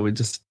Bravo. We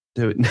just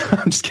do it. No,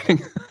 I'm just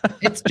kidding.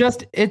 it's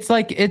just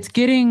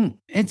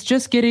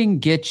getting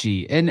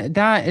gitchy, and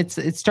that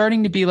it's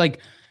starting to be like,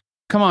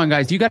 come on,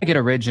 guys, you got to get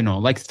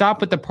original. Like,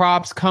 stop with the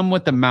props, come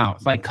with the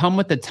mouth, like come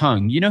with the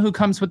tongue. You know who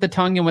comes with the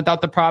tongue and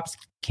without the props?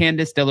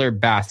 Candace Diller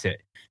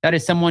Bassett. That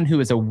is someone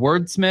who is a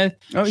wordsmith.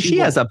 Oh, she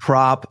has a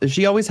prop.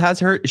 She always has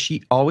her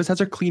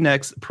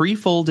Kleenex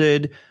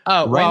pre-folded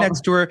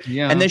next to her.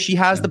 Yeah, and then she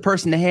has the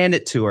person to hand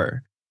it to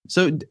her.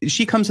 So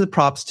she comes with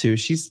props too.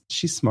 She's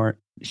smart.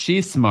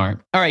 She's smart.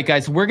 All right,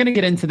 guys, we're going to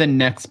get into the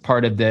next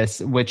part of this,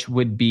 which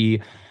would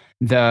be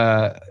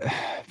the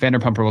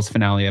Vanderpump Rules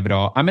finale of it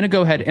all. I'm going to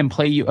go ahead and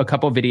play you a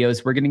couple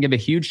videos. We're going to give a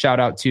huge shout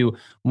out to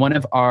one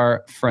of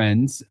our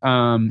friends.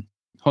 Hold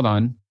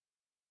on.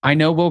 I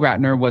know Will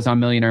Ratner was on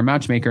Millionaire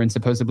Matchmaker and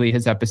supposedly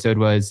his episode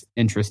was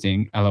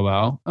interesting.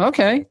 LOL.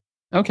 Okay.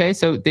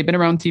 So they've been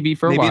around TV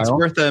for a while. Maybe it's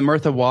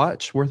worth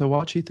a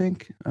watch, you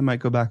think? I might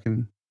go back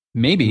and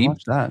maybe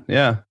watch that.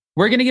 Yeah.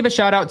 We're going to give a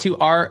shout out to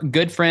our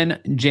good friend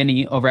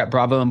Jenny over at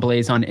Bravo and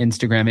Blaze on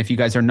Instagram. If you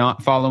guys are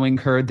not following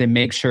her, then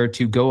make sure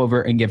to go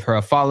over and give her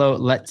a follow.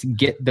 Let's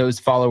get those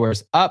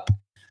followers up.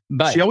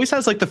 But she always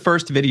has like the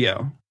first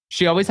video.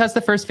 She always has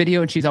the first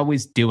video and she's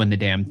always doing the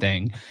damn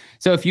thing.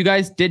 So if you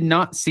guys did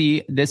not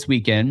see this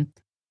weekend,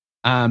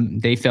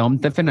 they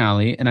filmed the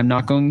finale, and I'm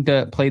not going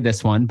to play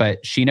this one,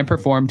 but Sheena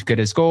performed Good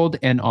as Gold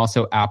and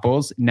also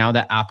Apples. Now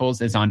that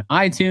Apples is on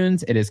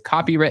iTunes, it is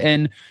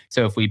copywritten.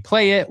 So if we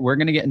play it, we're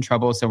going to get in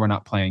trouble. So we're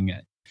not playing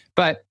it.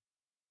 But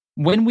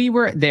when we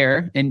were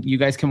there, and you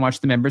guys can watch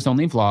the members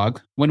only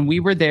vlog, when we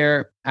were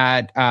there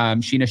at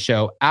Sheena's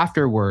show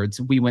afterwards,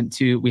 we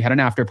had an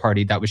after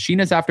party. That was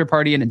Sheena's after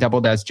party, and it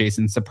doubled as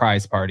Jason's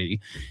surprise party.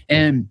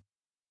 And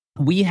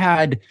we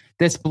had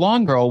this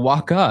blonde girl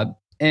walk up,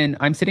 and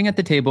I'm sitting at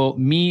the table,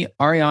 me,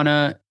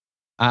 Ariana,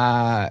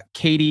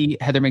 Katie,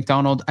 Heather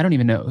McDonald. I don't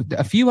even know.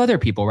 A few other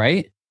people,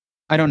 right?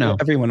 I don't know.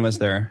 Everyone was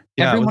there.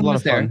 Yeah, everyone it was a lot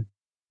was of there. fun.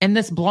 And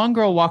this blonde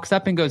girl walks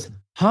up and goes,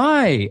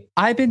 Hi,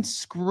 I've been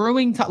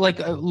screwing Tom,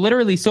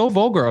 literally so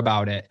vulgar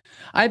about it.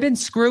 I've been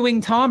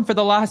screwing Tom for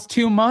the last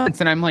 2 months.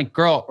 And I'm like,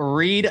 girl,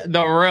 read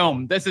the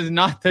room. This is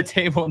not the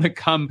table to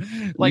come.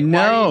 Like,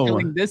 why are you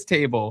doing this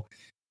table?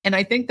 And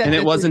I think that. And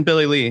it wasn't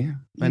Billie Lee.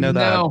 I know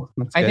that. No,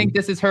 I think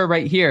this is her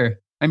right here.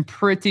 I'm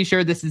pretty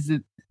sure this is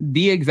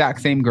the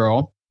exact same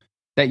girl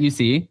that you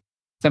see.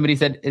 Somebody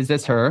said, is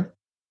this her?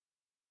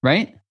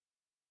 Right?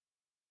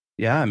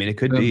 Yeah, I mean, it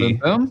could be.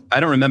 Boom. I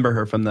don't remember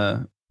her from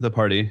the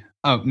party.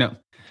 Oh, no.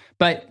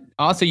 But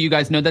also, you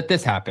guys know that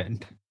this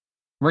happened.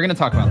 We're going to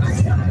talk about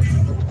this.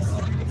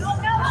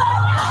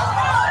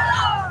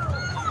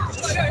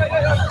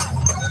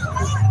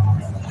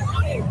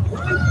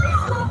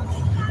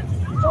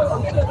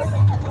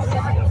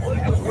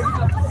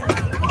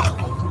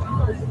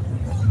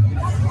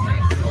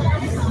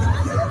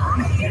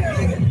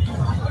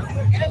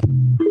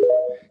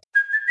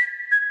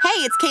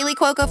 Hey, it's Kaylee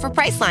Cuoco for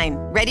Priceline.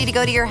 Ready to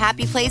go to your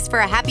happy place for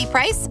a happy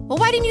price? Well,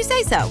 why didn't you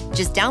say so?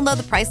 Just download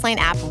the Priceline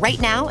app right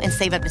now and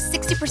save up to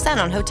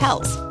 60% on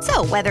hotels.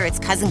 So whether it's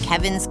Cousin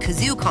Kevin's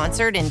Kazoo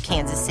Concert in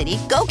Kansas City,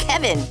 go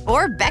Kevin,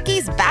 or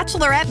Becky's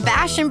Bachelorette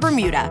Bash in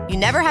Bermuda, you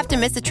never have to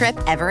miss a trip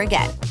ever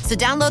again. So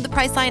download the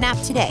Priceline app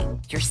today.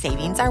 Your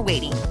savings are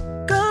waiting.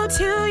 Go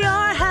to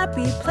your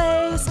happy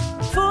place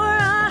for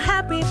a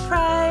happy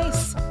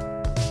price.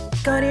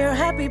 Go to your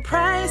happy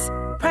price,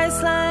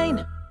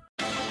 Priceline.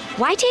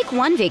 Why take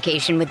one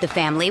vacation with the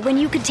family when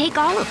you could take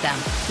all of them?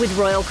 With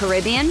Royal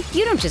Caribbean,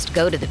 you don't just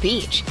go to the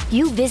beach.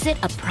 You visit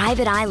a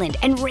private island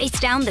and race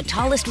down the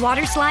tallest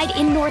water slide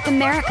in North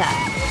America.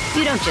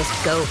 You don't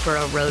just go for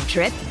a road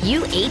trip.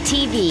 You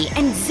ATV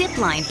and zip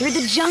line through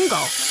the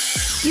jungle.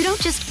 You don't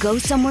just go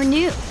somewhere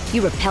new.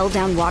 You rappel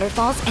down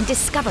waterfalls and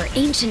discover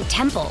ancient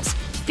temples.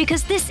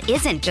 Because this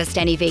isn't just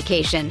any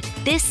vacation.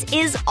 This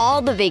is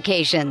all the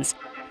vacations.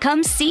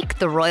 Come seek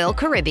the Royal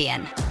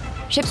Caribbean.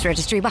 Ships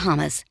Registry,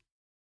 Bahamas.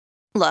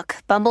 Look,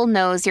 Bumble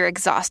knows you're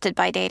exhausted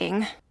by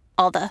dating.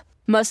 All the,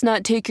 must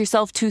not take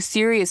yourself too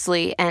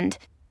seriously, and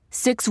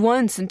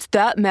 6'1" since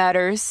that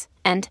matters.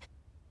 And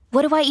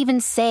what do I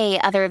even say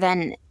other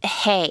than,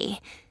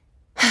 hey?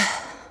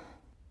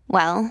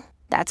 Well,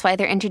 that's why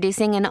they're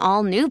introducing an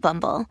all-new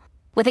Bumble.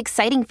 With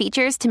exciting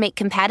features to make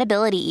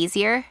compatibility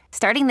easier,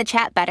 starting the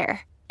chat better,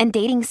 and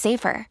dating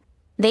safer.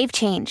 They've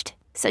changed,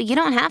 so you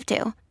don't have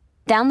to.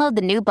 Download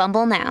the new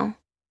Bumble now.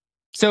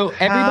 So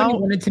everybody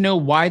wanted to know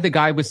why the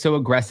guy was so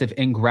aggressive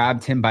and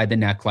grabbed him by the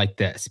neck like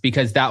this,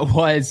 because that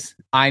was,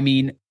 I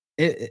mean,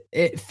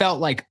 it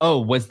felt like, oh,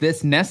 was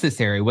this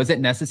necessary? Was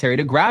it necessary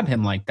to grab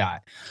him like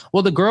that?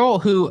 Well, the girl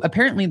who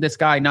apparently this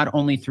guy not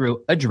only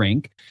threw a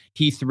drink,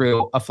 he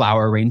threw a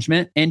flower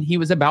arrangement and he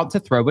was about to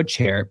throw a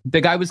chair. The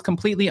guy was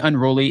completely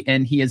unruly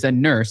and he is a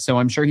nurse. So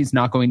I'm sure he's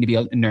not going to be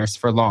a nurse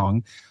for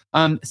long.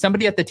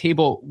 Somebody at the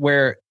table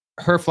where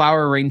her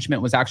flower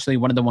arrangement was actually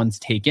one of the ones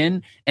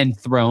taken and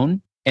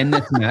thrown in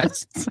this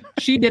mess,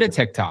 she did a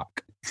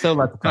TikTok. So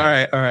let's go. All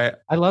right.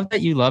 I love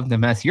that you love the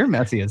mess. You're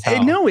messy as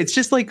hell. No, it's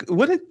just like,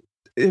 what a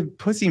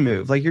pussy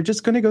move. Like, you're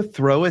just going to go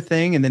throw a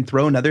thing and then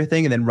throw another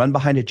thing and then run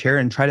behind a chair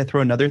and try to throw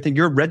another thing.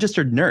 You're a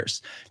registered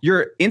nurse.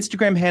 Your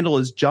Instagram handle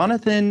is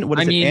Jonathan,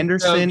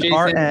 Anderson, Jason,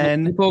 RN.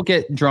 When people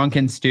get drunk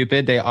and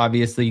stupid, they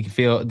obviously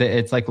feel that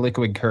it's like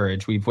liquid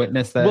courage. We've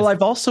witnessed that. Well,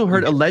 I've also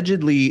heard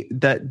allegedly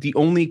that the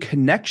only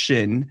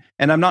connection,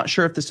 and I'm not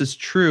sure if this is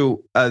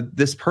true,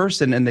 this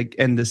person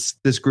and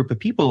this group of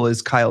people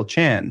is Kyle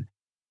Chan.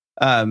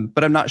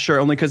 But I'm not sure,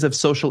 only because of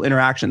social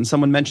interaction.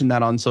 Someone mentioned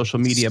that on social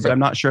media, but I'm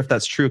not sure if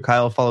that's true.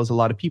 Kyle follows a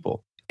lot of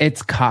people.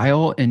 It's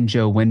Kyle and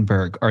Joe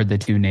Winberg are the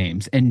two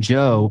names. And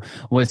Joe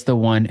was the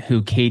one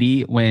who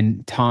Katie,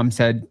 when Tom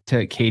said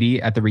to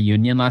Katie at the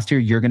reunion last year,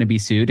 you're going to be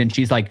sued. And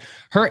she's like,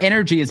 her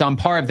energy is on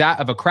par of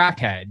that of a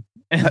crackhead.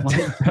 And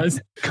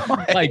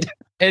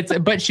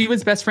but she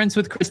was best friends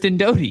with Kristen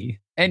Doty.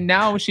 And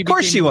now she became, of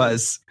course she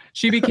was.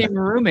 She became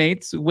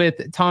roommates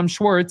with Tom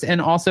Schwartz and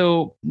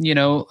also,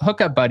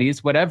 hookup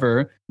buddies,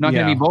 whatever. Not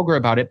going to be vulgar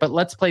about it, but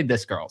let's play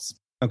this, girls.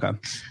 Okay.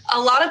 A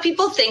lot of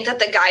people think that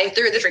the guy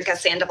threw the drink at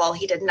Sandoval.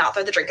 He did not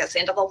throw the drink at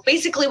Sandoval.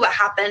 Basically what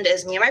happened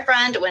is me and my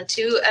friend went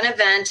to an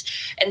event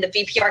and the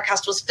VPR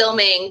cast was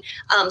filming.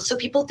 So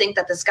people think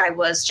that this guy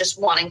was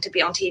just wanting to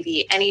be on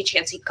TV any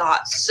chance he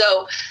got.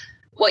 So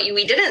what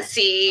we didn't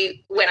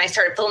see when I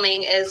started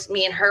filming is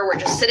me and her were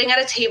just sitting at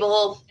a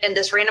table and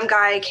this random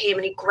guy came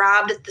and he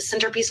grabbed the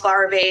centerpiece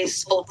flower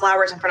vase full of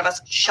flowers in front of us,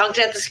 chunked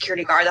it at the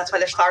security guard. That's why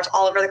there's flowers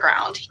all over the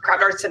ground. He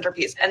grabbed our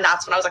centerpiece. And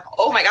that's when I was like,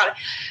 oh my God.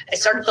 I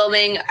started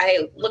filming.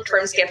 I looked for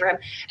him, scanned for him.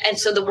 And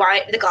so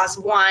the glass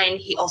of wine,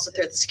 he also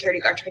threw at the security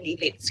guard, trying to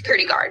evade the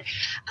security guard.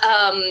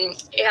 And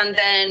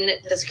then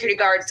the security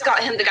guards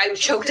got him. The guy who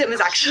choked him is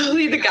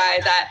actually the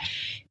guy that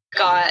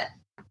got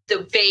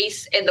the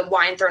vase and the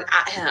wine thrown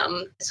at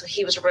him. So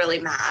he was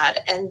really mad.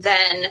 And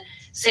then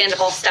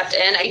Sandoval stepped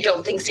in. I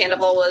don't think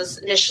Sandoval was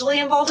initially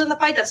involved in the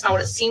fight. That's not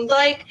what it seemed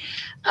like.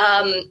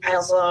 I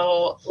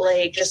also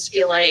just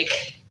feel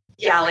like,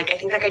 I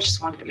think that guy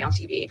just wanted to be on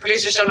TV.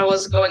 Producers don't know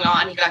what's going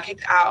on. He got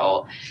kicked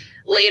out.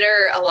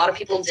 Later, a lot of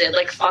people did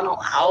like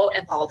funnel out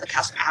and follow the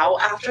cast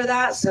out after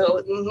that.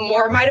 So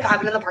more might have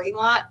happened in the parking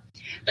lot,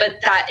 but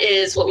that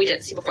is what we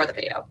didn't see before the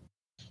video.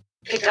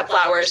 Picked up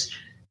flowers,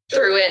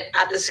 threw it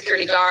at the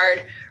security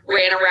guard,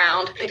 ran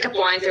around, picked up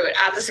wine, threw it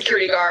at the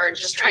security guard,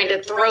 just trying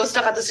to throw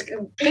stuff at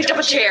picked up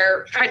a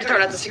chair, tried to throw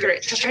it at the security,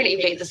 just trying to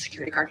evade the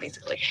security guard,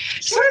 basically.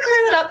 Just want to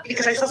clear that up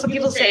because I saw some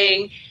people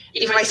saying,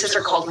 even my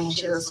sister called me and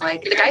she was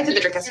like, the guy threw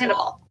the drink at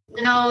Sandoval.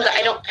 No,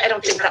 I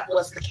don't think that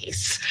was the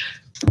case.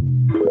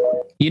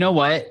 You know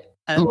what?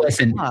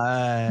 Listen,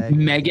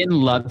 Megan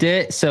loved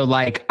it. So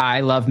like,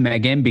 I love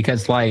Megan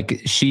because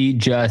like she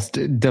just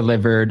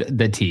delivered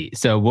the tea.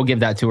 So we'll give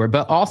that to her.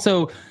 But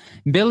also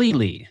Billie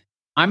Lee.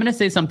 I'm going to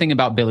say something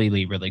about Billie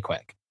Lee really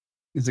quick.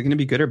 Is it going to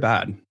be good or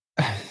bad?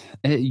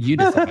 You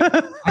decide.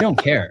 I don't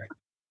care.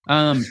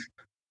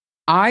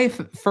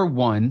 For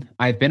one,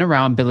 I've been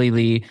around Billie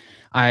Lee.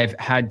 I've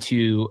had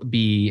to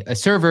be a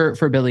server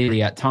for Billie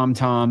Lee at Tom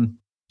Tom.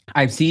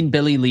 I've seen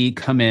Billie Lee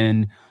come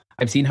in.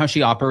 I've seen how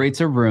she operates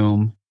a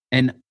room.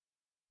 And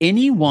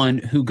anyone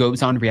who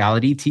goes on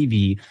reality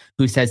TV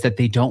who says that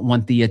they don't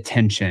want the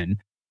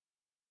attention,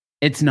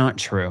 it's not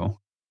true.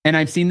 And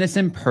I've seen this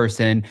in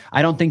person.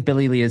 I don't think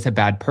Billie Lee is a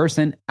bad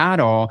person at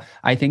all.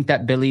 I think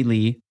that Billie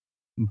Lee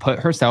put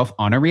herself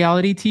on a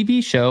reality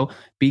TV show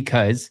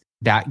because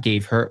that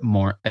gave her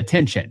more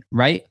attention,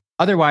 right?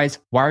 Otherwise,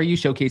 why are you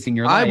showcasing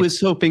your life? I was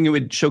hoping it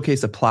would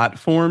showcase a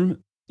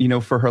platform,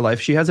 for her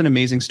life. She has an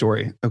amazing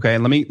story. Okay.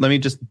 And let me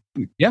just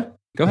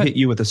go ahead. Hit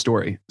you with a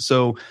story.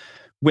 So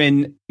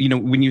when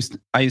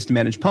I used to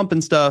manage Pump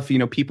and stuff,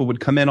 people would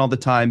come in all the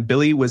time.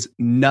 Billie was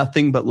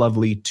nothing but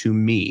lovely to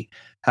me.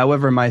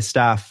 However, my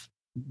staff,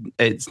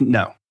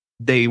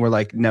 they were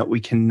like, no, we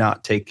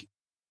cannot I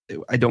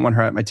don't want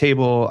her at my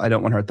table. I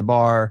don't want her at the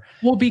bar.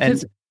 Well,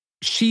 because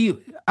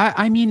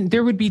I mean,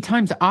 there would be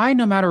times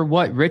no matter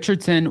what,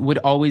 Richardson would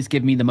always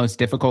give me the most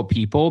difficult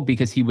people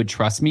because he would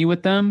trust me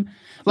with them.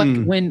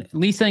 Like when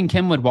Lisa and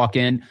Kim would walk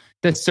in,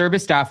 the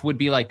service staff would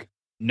be like,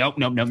 nope.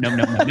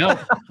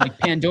 Like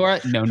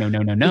Pandora, no.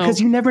 Because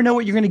you never know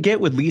what you're going to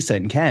get with Lisa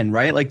and Ken,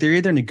 right? Like they're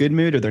either in a good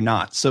mood or they're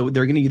not. So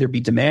they're going to either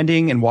be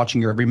demanding and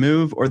watching your every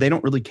move, or they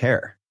don't really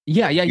care.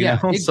 Yeah.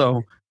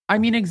 So I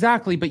mean,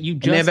 exactly. But you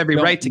just they have every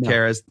right to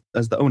care as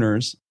the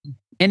owners.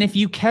 And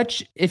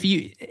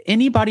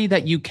anybody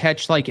that you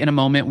catch like in a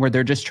moment where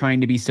they're just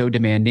trying to be so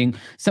demanding.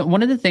 So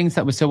one of the things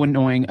that was so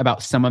annoying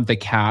about some of the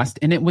cast,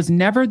 and it was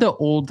never the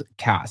old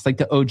cast, like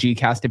the OG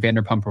cast of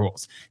Vanderpump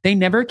Rules. They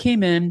never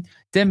came in,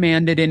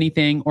 demanded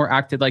anything, or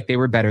acted like they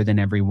were better than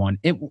everyone.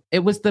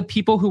 It was the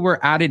people who were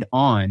added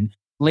on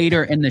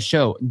later in the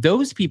show.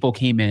 Those people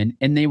came in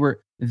and they were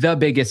the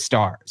biggest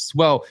stars.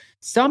 Well,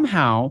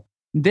 somehow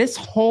this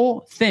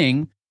whole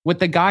thing with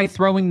the guy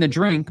throwing the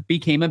drink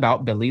became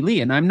about Billie Lee.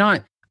 And I'm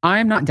not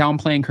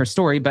downplaying her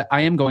story, but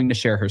I am going to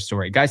share her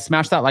story. Guys,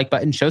 smash that like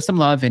button, show some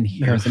love. And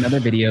here's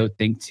another video.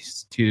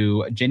 Thanks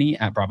to Jenny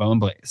at Bravo and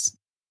Blaze.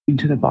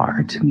 To the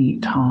bar to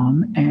meet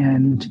Tom,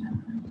 and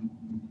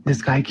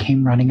this guy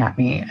came running at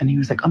me and he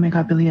was like, oh my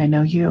God, Billie, I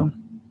know you.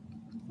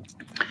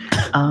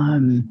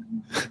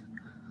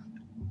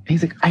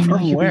 He's like, I know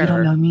you, but you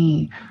don't know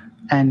me.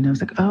 And I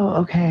was like, oh,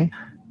 okay.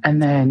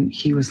 And then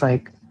he was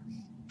like,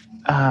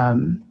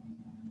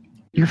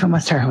 you're from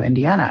West Terre Haute,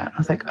 Indiana. I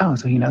was like, oh,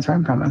 so he knows where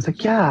I'm from. I was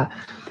like, yeah.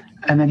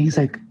 And then he's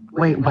like,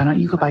 wait, why don't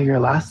you go by your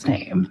last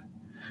name?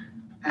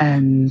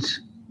 And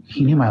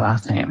he knew my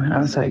last name. And I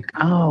was like,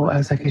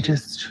 I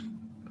just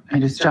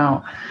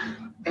don't.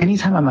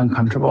 Anytime I'm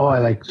uncomfortable, I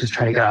like just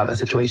try to get out of the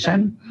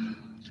situation.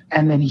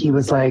 And then he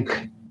was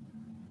like,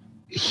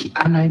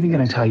 I'm not even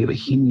going to tell you, but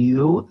he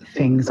knew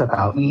things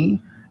about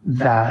me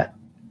that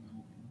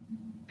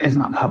is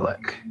not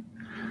public.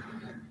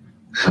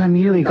 So I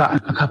immediately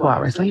got a couple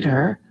hours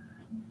later,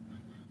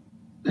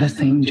 the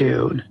same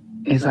dude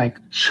is like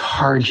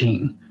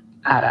charging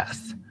at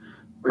us.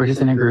 We're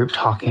just in a group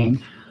talking,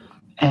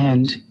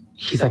 and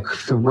he's like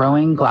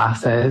throwing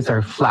glasses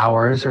or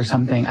flowers or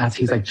something as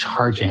he's like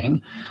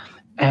charging,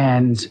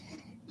 and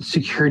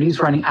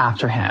security's running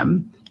after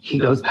him. He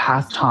goes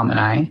past Tom and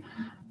I,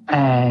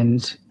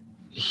 and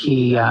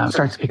he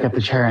starts to pick up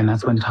the chair, and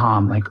that's when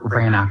Tom like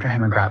ran after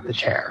him and grabbed the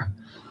chair.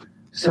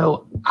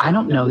 So I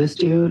don't know this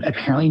dude.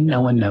 Apparently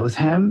no one knows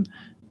him.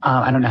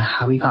 I don't know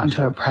how he got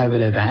into a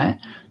private event.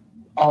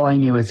 All I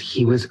knew is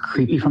he was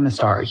creepy from the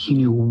start. He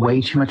knew way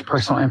too much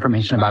personal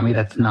information about me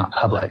that's not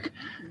public.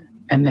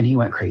 And then he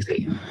went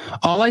crazy.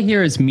 All I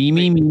hear is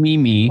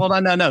me. Hold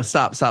on, no,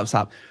 stop.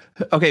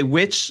 Okay,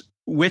 which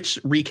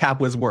recap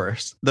was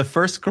worse? The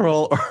first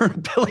girl or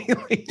Billie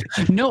Lee?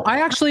 No, I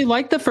actually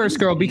like the first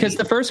girl because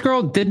the first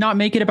girl did not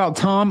make it about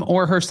Tom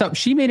or herself.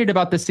 She made it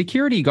about the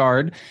security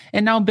guard.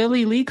 And now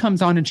Billie Lee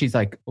comes on and she's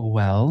like,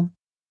 well,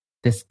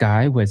 this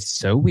guy was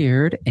so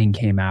weird and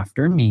came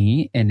after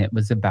me, and it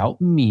was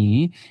about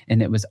me,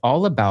 and it was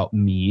all about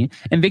me.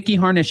 And Vicky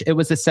Harnish, it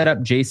was a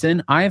setup,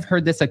 Jason. I've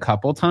heard this a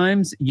couple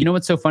times. You know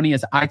what's so funny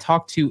is I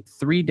talked to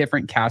 3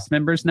 different cast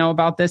members now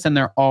about this, and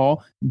they're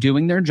all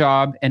doing their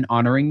job and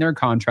honoring their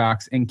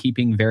contracts and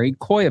keeping very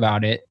coy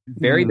about it.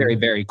 Very, very,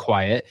 very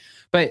quiet.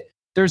 But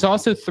there's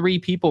also 3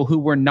 people who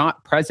were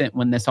not present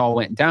when this all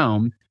went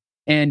down.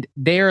 And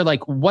they're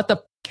like, what the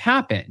f-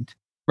 happened?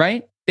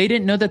 Right? They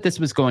didn't know that this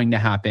was going to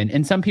happen.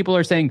 And some people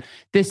are saying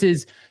this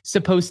is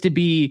supposed to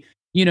be,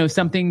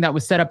 something that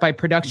was set up by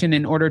production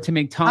in order to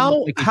make Tom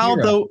look like a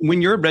hero. Though,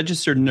 when you're a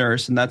registered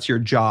nurse and that's your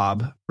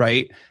job,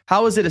 right?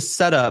 How is it a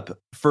setup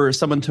for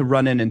someone to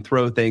run in and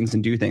throw things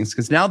and do things?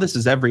 Because now this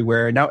is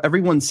everywhere. Now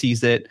everyone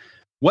sees it.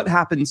 What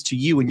happens to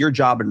you and your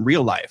job in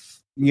real life?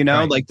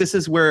 Right. Like this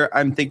is where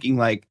I'm thinking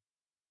like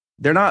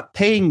they're not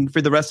paying for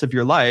the rest of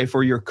your life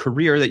or your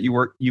career that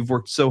you've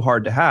worked so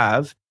hard to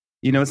have.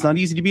 It's not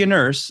easy to be a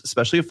nurse,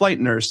 especially a flight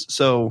nurse.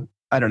 So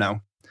I don't know.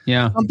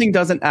 Yeah. Something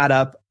doesn't add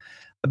up.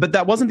 But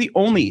that wasn't the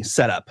only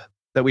setup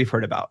that we've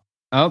heard about.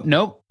 Oh,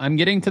 nope. I'm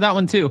getting to that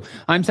one too.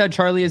 I'm sad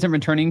Charlie isn't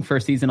returning for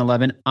season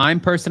 11. I'm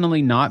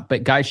personally not,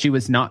 but guys, she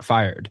was not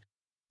fired.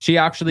 She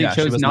actually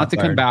chose not to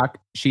come back.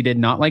 She did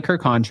not like her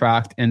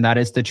contract, and that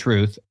is the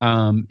truth.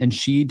 And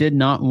she did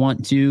not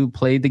want to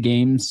play the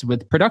games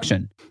with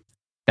production.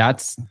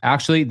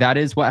 That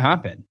is what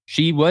happened.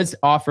 She was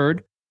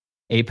offered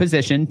a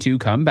position to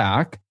come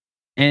back.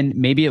 And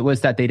maybe it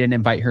was that they didn't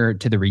invite her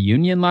to the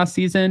reunion last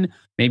season.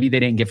 Maybe they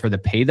didn't give her the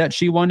pay that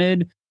she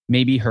wanted.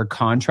 Maybe her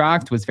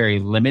contract was very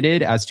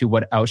limited as to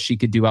what else she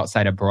could do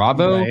outside of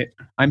Bravo. Right.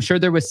 I'm sure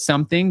there was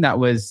something that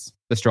was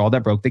the straw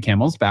that broke the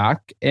camel's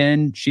back.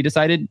 And she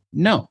decided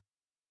no.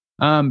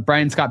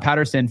 Brian Scott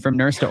Patterson from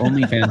Nurse to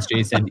OnlyFans,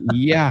 Jason.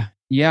 Yeah,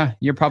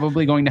 you're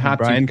probably going to have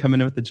Brian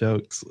coming in with the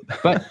jokes.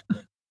 But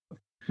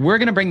we're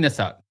going to bring this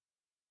up.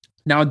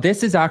 Now,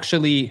 this is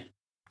actually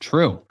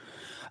true.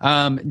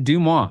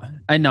 Dumois,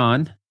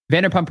 Anon,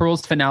 Vanderpump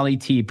Rules finale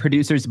tea.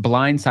 Producers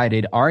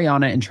blindsided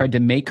Ariana and tried to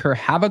make her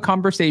have a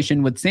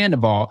conversation with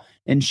Sandoval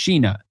and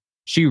Sheena.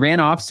 She ran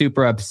off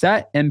super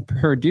upset, and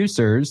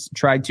producers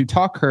tried to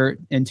talk her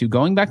into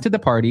going back to the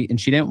party,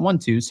 and she didn't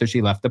want to, so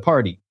she left the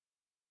party.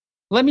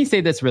 Let me say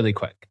this really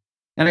quick,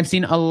 and I've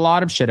seen a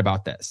lot of shit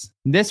about this.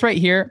 This right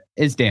here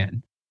is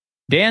Dan.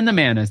 Dan the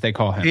man, as they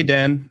call him. Hey,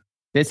 Dan.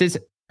 This is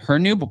her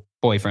new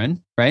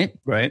boyfriend, right?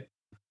 Right.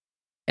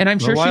 And I'm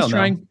sure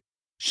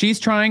she's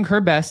trying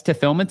her best to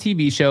film a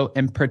TV show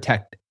and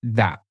protect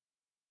that.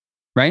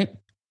 Right?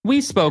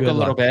 We spoke a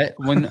little bit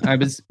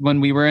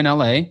when we were in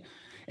LA,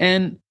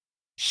 and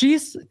she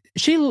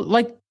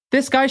like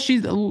this guy,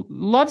 she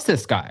loves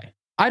this guy.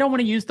 I don't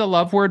want to use the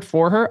love word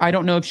for her. I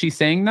don't know if she's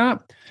saying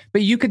that,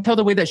 but you could tell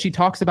the way that she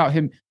talks about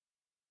him.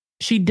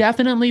 She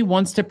definitely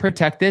wants to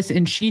protect this,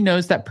 and she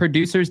knows that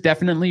producers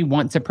definitely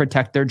want to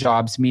protect their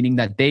jobs, meaning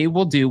that they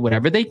will do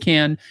whatever they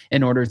can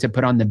in order to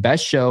put on the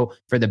best show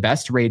for the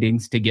best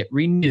ratings to get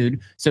renewed.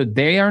 So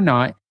they are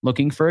not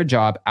looking for a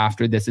job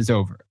after this is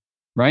over.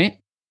 Right?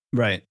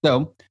 Right.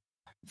 So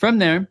from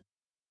there,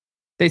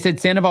 they said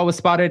Sandoval was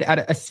spotted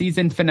at a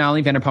season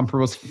finale, Vanderpump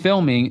Rules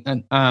filming.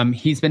 And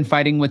he's been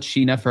fighting with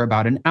Sheena for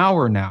about an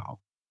hour now.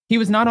 He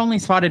was not only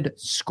spotted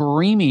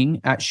screaming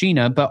at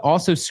Sheena, but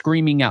also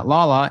screaming at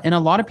Lala. And a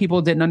lot of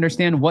people didn't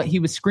understand what he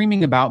was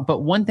screaming about. But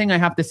one thing I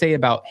have to say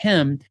about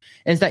him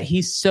is that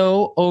he's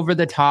so over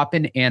the top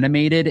and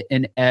animated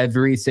in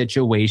every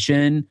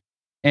situation.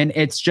 And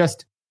it's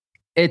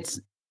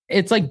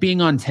like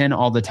being on 10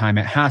 all the time.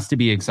 It has to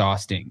be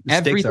exhausting.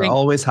 The stakes are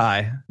always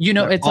high.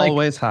 It's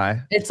always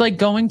high. It's like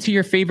going to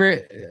your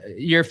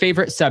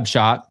favorite sub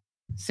shop.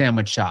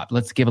 Sandwich shop.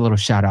 Let's give a little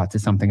shout out to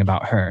something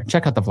about her.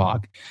 Check out the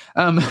vlog.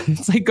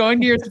 It's like going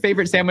to your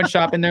favorite sandwich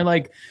shop and they're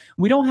like,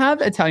 we don't have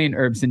Italian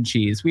herbs and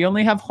cheese. We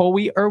only have whole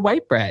wheat or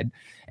white bread.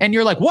 And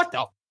you're like, what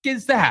the f-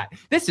 is that?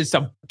 This is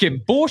some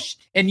fucking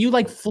bullshit. And you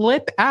like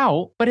flip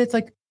out, but it's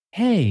like,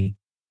 hey,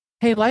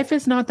 life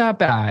is not that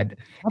bad.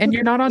 And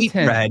you're not on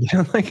 10. Bread.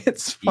 Like,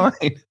 it's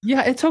fine.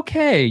 Yeah, it's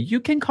okay. You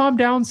can calm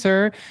down,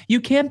 sir.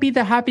 You can't be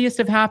the happiest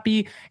of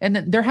happy. And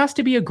there has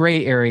to be a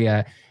gray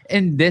area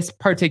in this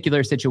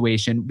particular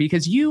situation,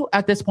 because you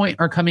at this point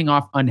are coming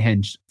off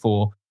unhinged,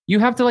 fool. You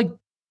have to like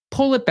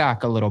pull it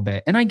back a little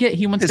bit. And I get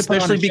he wants to put on a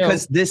show. Especially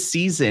because this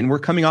season we're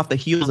coming off the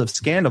heels of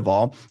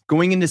Scandoval,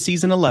 going into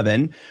season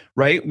 11,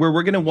 right? Where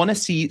we're going to want to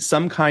see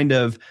some kind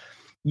of,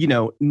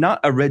 not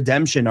a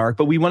redemption arc,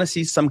 but we want to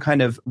see some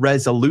kind of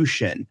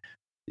resolution.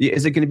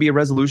 Is it going to be a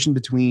resolution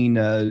between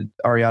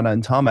Ariana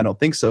and Tom? I don't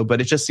think so, but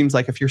it just seems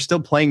like if you're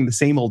still playing the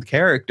same old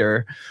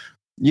character,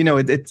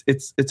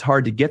 it's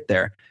hard to get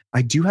there.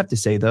 I do have to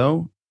say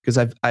though, because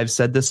I've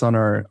said this on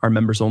our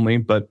members only,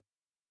 but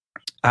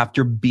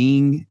after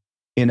being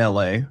in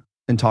LA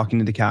and talking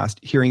to the cast,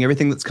 hearing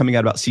everything that's coming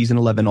out about season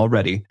 11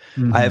 already,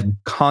 I have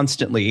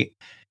constantly,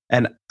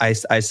 and I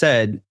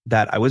said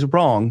that I was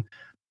wrong,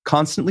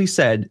 constantly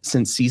said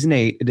since season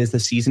 8, it is the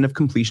season of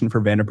completion for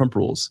Vanderpump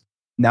Rules.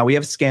 Now we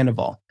have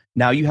Scandoval.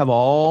 Now you have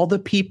all the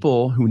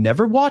people who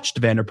never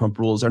watched Vanderpump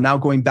Rules are now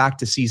going back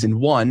to season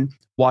 1,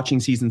 watching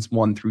seasons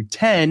 1 through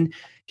 10.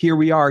 Here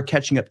we are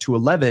catching up to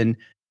 11.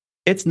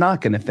 It's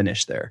not going to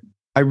finish there.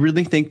 I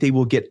really think they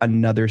will get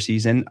another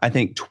season. I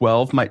think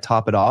 12 might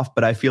top it off,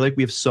 but I feel like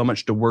we have so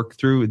much to work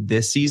through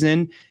this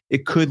season.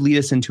 It could lead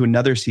us into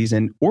another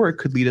season, or it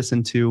could lead us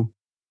into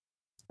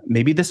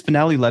maybe this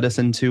finale led us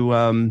into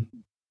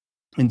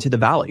into the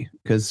Valley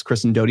because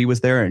Kristen Doty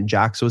was there and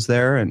Jax was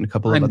there and a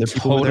couple of other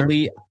people were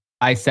there.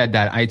 I said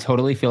that. I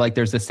totally feel like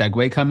there's a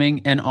segue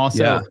coming. And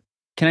also,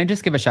 can I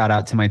just give a shout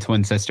out to my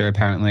twin sister,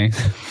 apparently?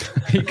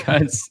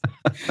 Because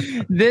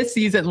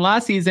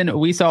last season,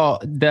 we saw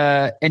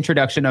the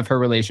introduction of her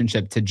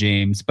relationship to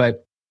James.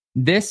 But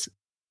this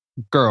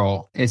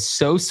girl is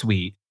so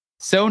sweet,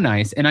 so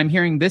nice. And I'm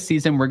hearing this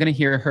season, we're going to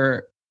hear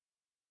her.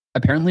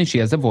 Apparently, she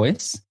has a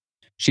voice.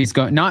 She's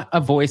going, not a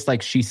voice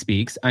like she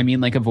speaks. I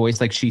mean, like a voice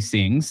like she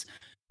sings.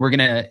 We're going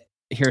to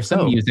hear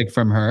some music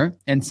from her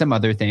and some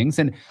other things.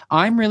 And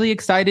I'm really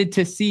excited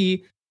to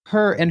see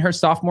her in her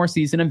sophomore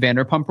season of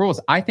Vanderpump Rules.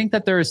 I think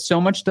that there is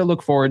so much to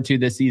look forward to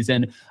this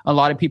season. A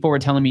lot of people were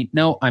telling me,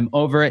 no, I'm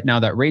over it now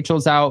that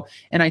Rachel's out.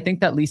 And I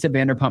think that Lisa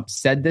Vanderpump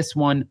said this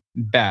one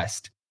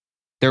best.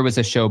 There was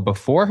a show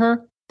before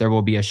her. There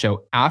will be a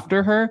show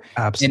after her.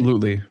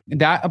 Absolutely.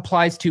 And that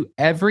applies to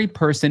every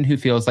person who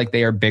feels like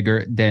they are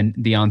bigger than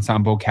the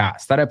ensemble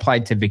cast. That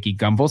applied to Vicky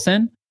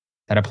Gunvalson.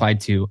 That applied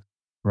to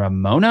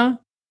Ramona.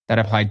 That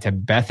applied to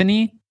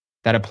Bethany.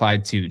 That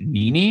applied to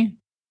Nene.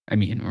 I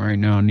mean, right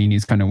now,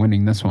 Nene's kind of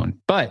winning this one.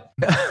 But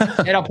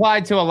it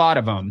applied to a lot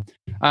of them.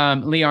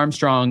 Lee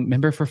Armstrong,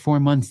 member for 4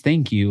 months.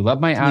 Thank you.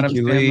 Love my Addams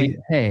family. Lee.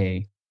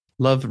 Hey.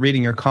 Love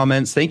reading your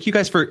comments. Thank you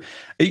guys for,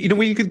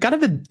 we got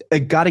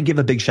to give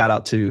a big shout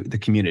out to the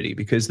community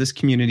because this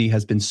community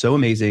has been so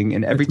amazing.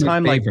 And every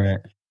time, like,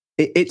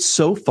 it's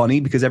so funny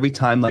because every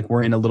time, like,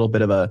 we're in a little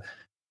bit of a,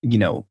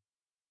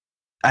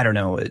 I don't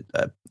know,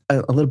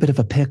 a little bit of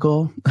a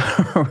pickle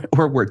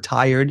or we're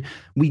tired,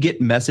 we get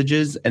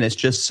messages and it's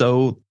just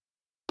so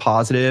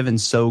positive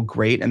and so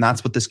great. And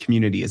that's what this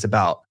community is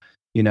about.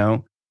 I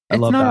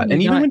love that.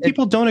 And even when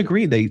people don't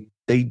agree, they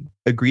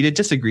agree to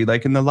disagree.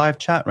 Like in the live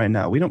chat right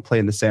now, we don't play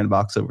in the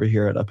sandbox over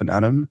here at Up and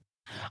Adam.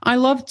 I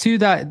love too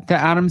that the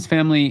Addams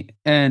family,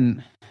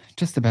 and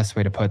just the best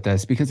way to put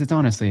this, because it's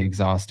honestly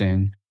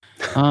exhausting.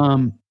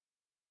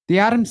 The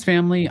Addams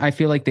family, I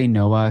feel like they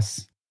know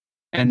us.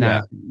 And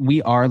that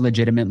we are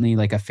legitimately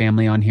like a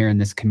family on here in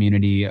this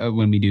community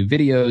when we do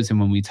videos and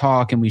when we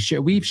talk and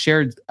we've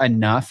shared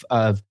enough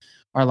of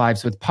our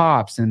lives with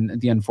Pops and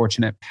the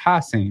unfortunate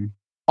passing,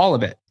 all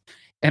of it.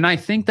 And I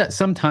think that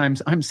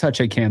sometimes I'm such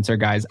a Cancer,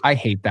 guys. I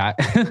hate that.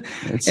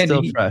 It's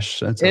still fresh.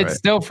 That's it's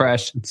still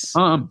fresh.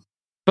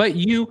 But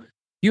you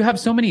have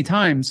so many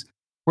times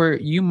where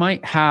you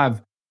might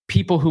have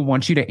people who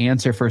want you to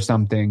answer for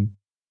something.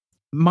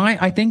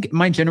 I think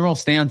my general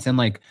stance and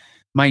like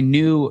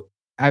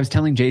I was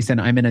telling Jason,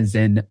 I'm in a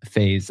Zen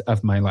phase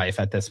of my life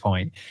at this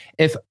point.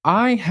 If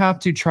I have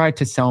to try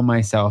to sell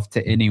myself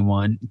to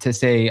anyone to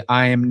say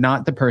I am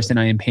not the person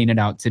I am painted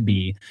out to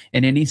be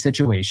in any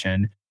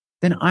situation,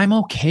 then I'm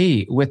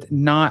okay with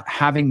not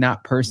having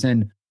that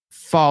person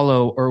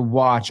follow or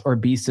watch or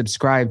be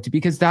subscribed,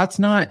 because that's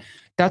not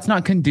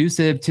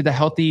conducive to the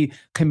healthy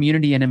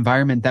community and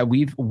environment that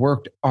we've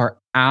worked our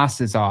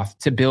asses off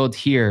to build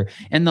here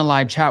in the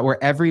live chat,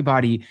 where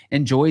everybody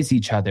enjoys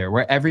each other,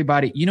 where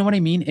everybody, you know what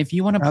I mean? If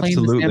you want to play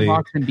in the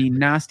sandbox and be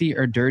nasty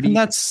or dirty,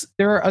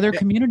 there are other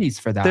communities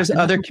for that. There's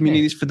other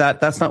communities for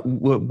that. That's not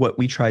what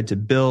we tried to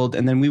build.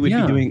 And then we would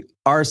be doing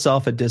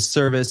ourselves a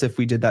disservice if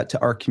we did that to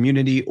our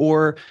community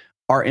or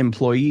our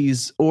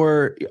employees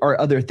or our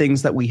other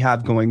things that we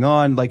have going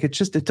on. Like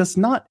it's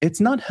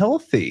not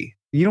healthy.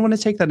 You don't want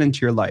to take that into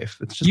your life.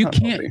 It's just not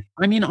healthy.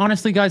 I mean,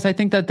 honestly, guys, I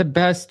think that the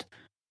best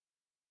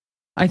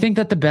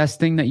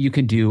thing that you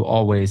can do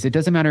always, it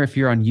doesn't matter if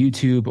you're on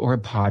YouTube or a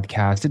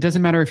podcast. It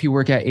doesn't matter if you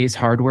work at Ace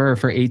Hardware or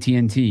for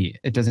AT&T.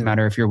 It doesn't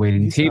matter if you're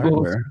waiting tables.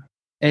 Hardware.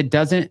 It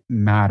doesn't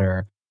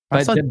matter.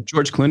 I saw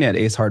George Clooney at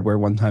Ace Hardware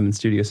one time in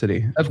Studio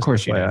City. Of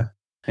course you did.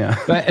 Yeah.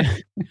 But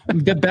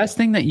the best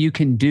thing that you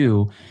can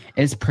do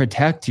is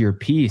protect your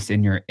peace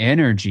and your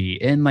energy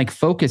and like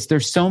focus.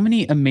 There's so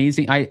many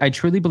amazing, I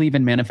truly believe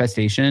in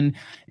manifestation.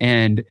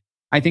 And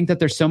I think that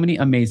there's so many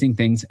amazing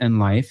things in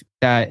life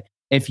that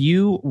if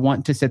you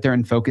want to sit there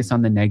and focus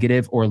on the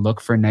negative or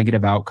look for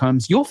negative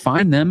outcomes, you'll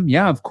find them.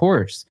 Yeah, of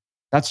course.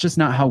 That's just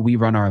not how we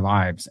run our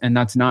lives. And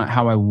that's not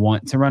how I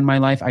want to run my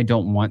life. I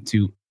don't want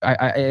to.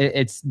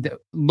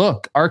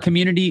 Look, our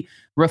community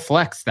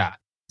reflects that.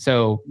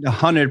 So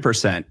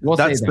 100%.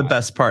 That's the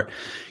best part.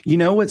 You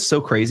know what's so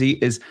crazy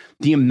is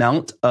the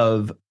amount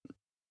of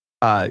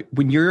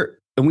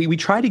we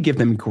try to give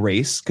them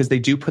grace because they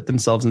do put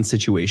themselves in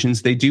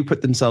situations. They do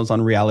put themselves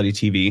on reality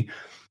TV,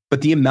 but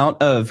the amount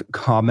of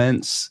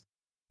comments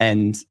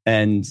and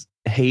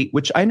hate,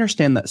 which I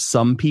understand that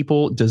some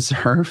people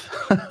deserve,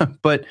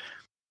 but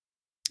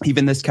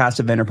even this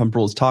cast of Vanderpump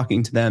Rules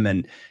talking to them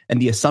and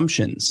the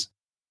assumptions.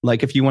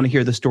 Like if you want to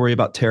hear the story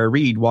about Tara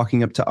Reid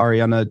walking up to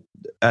Ariana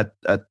at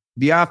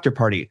the after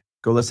party,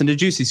 go listen to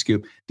Juicy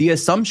Scoop. The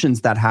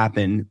assumptions that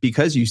happen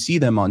because you see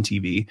them on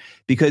TV,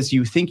 because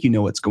you think you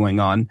know what's going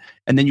on,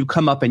 and then you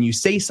come up and you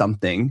say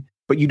something,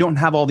 but you don't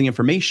have all the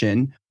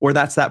information, or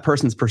that's that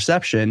person's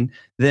perception,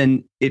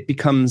 then it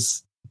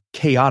becomes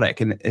chaotic.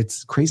 And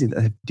it's crazy that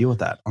I have to deal with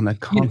that on a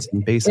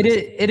constant basis.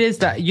 It is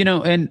that,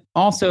 and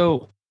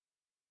also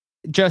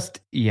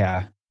just,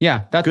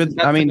 Yeah, that's good.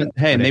 That's I mean,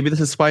 hey, maybe this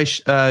is why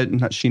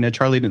not Sheena,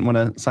 Charlie didn't want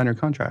to sign her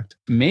contract.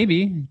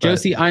 Maybe.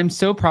 Josie, I'm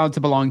so proud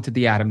to belong to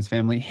the Addams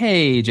family.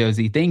 Hey,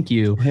 Josie, thank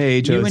you.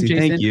 Hey, Josie, you and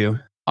Jason thank you.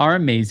 Are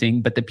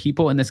amazing, but the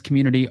people in this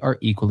community are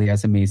equally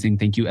as amazing.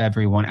 Thank you,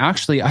 everyone.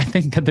 Actually, I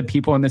think that the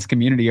people in this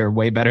community are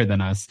way better than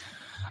us.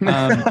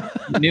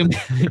 New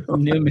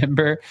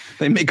member.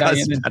 They make Diana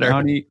us better.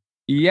 Downey.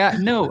 Yeah,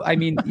 no, I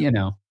mean,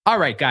 All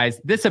right,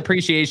 guys, this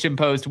appreciation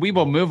post, we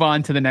will move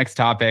on to the next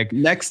topic.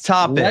 Next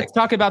topic. Let's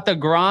talk about the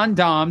Grand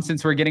Dame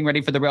since we're getting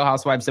ready for the Real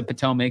Housewives of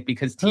Potomac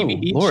because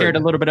TVD shared a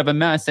little bit of a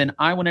mess and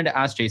I wanted to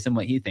ask Jason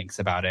what he thinks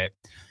about it.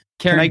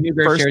 Karen Can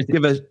I first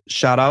give a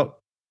shout out?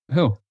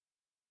 Who?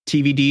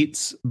 TV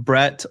Deets,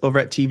 Brett over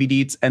at TV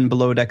Deets and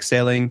Below Deck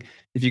Sailing.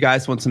 If you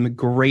guys want some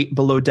great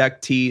Below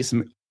Deck tea,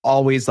 some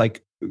always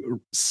like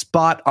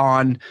spot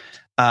on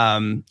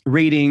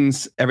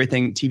ratings,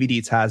 everything, TV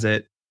Deets has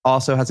it.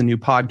 Also has a new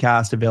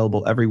podcast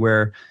available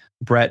everywhere.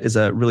 Brett is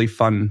a really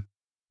fun,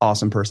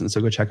 awesome person.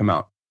 So go check him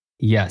out.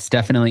 Yes,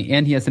 definitely.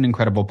 And he has an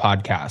incredible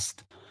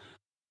podcast.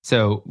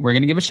 So we're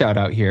going to give a shout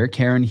out here.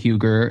 Karen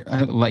Huger,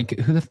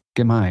 who the f***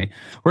 am I?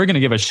 We're going to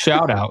give a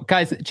shout out.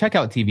 Guys, check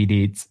out TV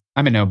Deets.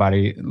 I'm a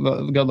nobody.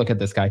 Go look at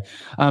this guy.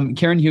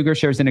 Karen Huger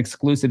shares an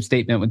exclusive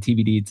statement with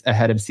TV Deets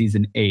ahead of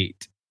season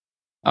 8.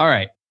 All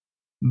right.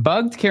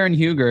 Bugged Karen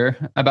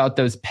Huger about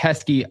those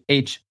pesky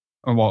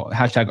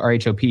hashtag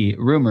RHOP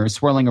rumors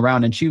swirling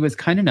around, and she was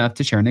kind enough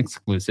to share an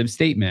exclusive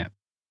statement.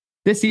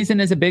 This season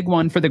is a big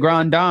one for the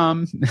Grand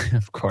Dame.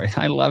 Of course,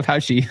 I love how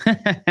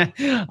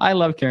I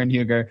love Karen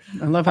Huger.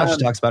 I love how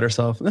she talks about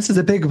herself. This is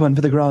a big one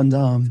for the Grand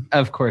Dame.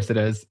 Of course it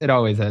is. It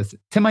always is.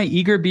 To my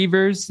eager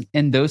beavers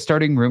and those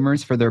starting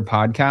rumors for their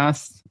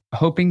podcasts,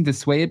 hoping to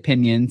sway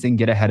opinions and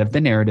get ahead of the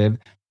narrative,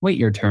 wait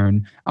your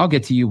turn. I'll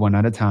get to you one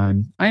at a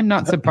time. I am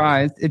not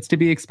surprised. It's to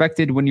be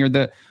expected when you're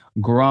the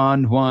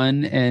Grand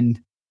One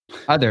and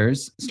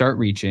others start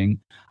reaching.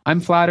 I'm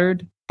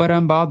flattered, but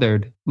I'm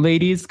bothered.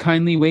 Ladies,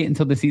 kindly wait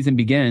until the season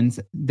begins.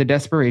 The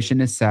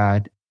desperation is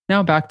sad.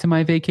 Now back to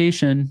my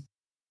vacation.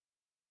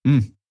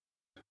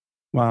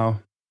 Wow.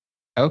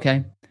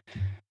 Okay.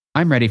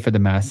 I'm ready for the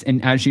mess.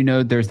 And as you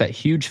know, there's that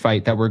huge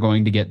fight that we're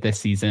going to get this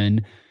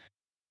season.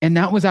 And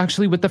that was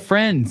actually with the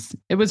friends.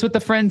 It was with the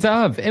friends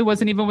of. It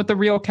wasn't even with the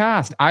real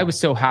cast. I was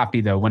so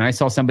happy, though, when I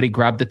saw somebody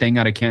grab the thing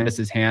out of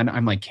Candace's hand.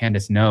 I'm like,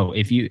 Candace, no.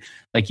 If you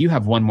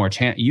have one more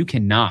chance, you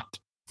cannot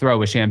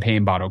throw a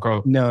champagne bottle.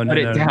 Girl,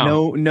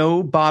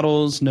 no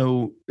bottles,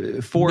 no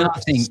forks,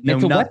 nothing. No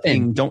it's a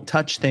nothing. Weapon. Don't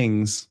touch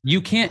things.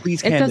 You can't.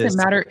 Please, it Candace. Doesn't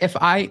matter if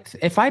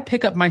I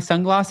pick up my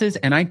sunglasses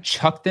and I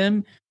chuck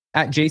them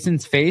at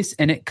Jason's face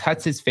and it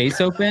cuts his face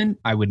open.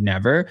 I would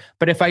never.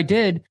 But if I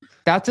did,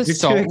 that's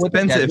assault with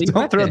a deadly Don't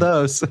weapon. throw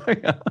those.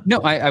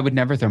 No, I would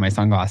never throw my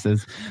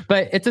sunglasses.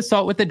 But it's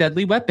assault with a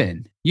deadly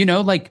weapon.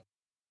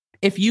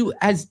 If you,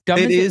 as dumb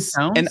as it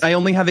sounds. And I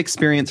only have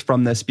experience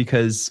from this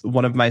because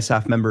one of my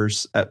staff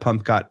members at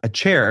Pump got a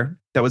chair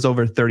that was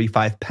over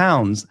 35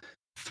 pounds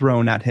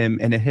thrown at him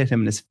and it hit him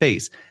in his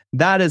face.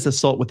 That is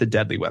assault with a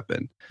deadly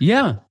weapon.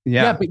 Yeah.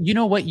 But you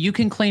know what? You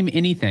can claim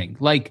anything.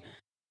 Like,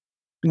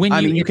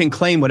 you can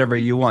claim whatever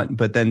you want,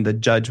 but then the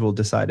judge will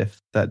decide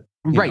if that.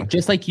 Right.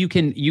 Just like you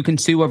can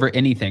sue over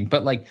anything.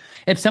 But like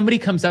if somebody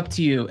comes up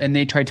to you and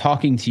they try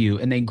talking to you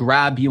and they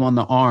grab you on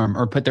the arm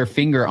or put their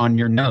finger on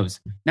your nose,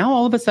 now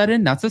all of a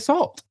sudden that's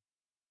assault.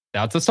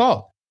 That's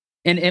assault.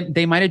 And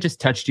they might have just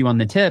touched you on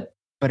the tip,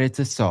 but it's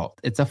assault.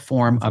 It's a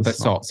form of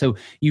assault. So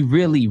you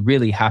really,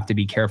 really have to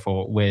be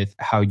careful with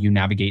how you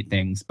navigate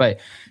things.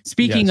 But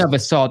speaking of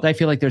assault, I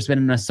feel like there's been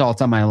an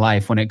assault on my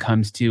life when it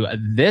comes to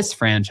this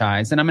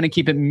franchise. And I'm going to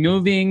keep it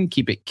moving,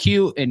 keep it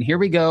cute. And here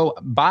we go.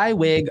 Bye,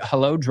 wig.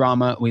 Hello,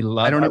 drama. We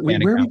love. I don't know.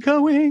 Where are we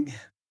going?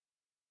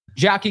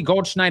 Jackie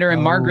Goldschneider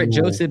and Margaret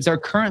Josephs are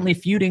currently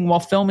feuding while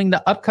filming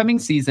the upcoming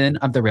season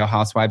of The Real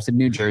Housewives of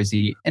New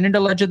Jersey. And it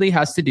allegedly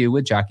has to do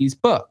with Jackie's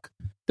book,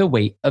 The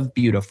Weight of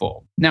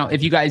Beautiful. Now,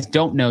 if you guys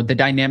don't know, the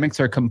dynamics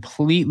are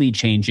completely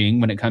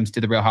changing when it comes to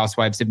The Real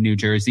Housewives of New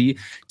Jersey.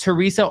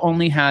 Teresa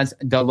only has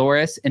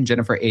Dolores and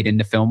Jennifer Aydin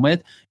to film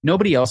with.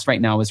 Nobody else right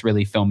now is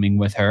really filming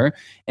with her.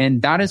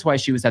 And that is why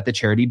she was at the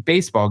charity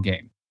baseball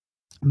game.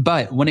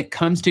 But when it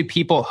comes to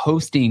people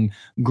hosting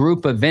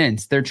group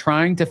events, they're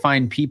trying to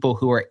find people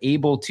who are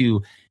able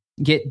to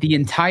get the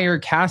entire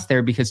cast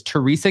there because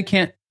Teresa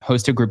can't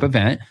host a group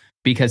event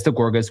because the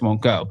Gorgas won't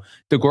go.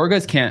 The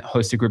Gorgas can't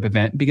host a group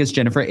event because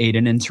Jennifer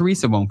Aydin and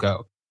Teresa won't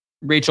go.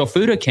 Rachel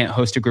Fuda can't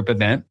host a group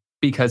event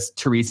because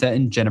Teresa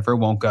and Jennifer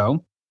won't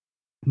go.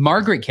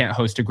 Margaret can't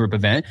host a group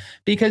event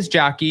because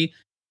Jackie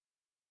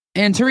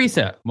and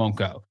Teresa won't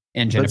go.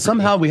 And Jennifer. But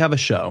somehow we have a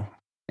show.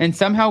 And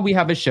somehow we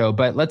have a show,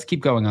 but let's keep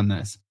going on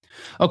this.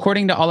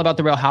 According to All About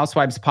the Real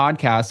Housewives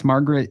podcast,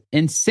 Margaret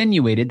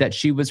insinuated that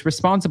she was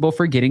responsible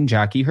for getting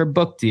Jackie her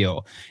book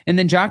deal. And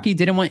then Jackie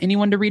didn't want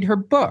anyone to read her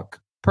book.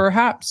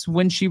 Perhaps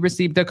when she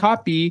received the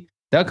copy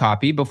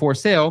before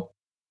sale.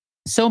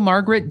 So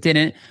Margaret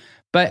didn't,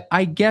 but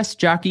I guess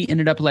Jackie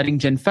ended up letting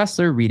Jen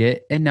Fessler read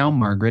it, and now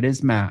Margaret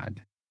is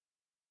mad.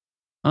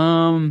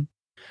 Can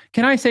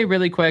I say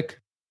really quick?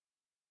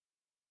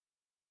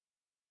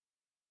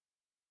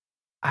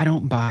 I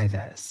don't buy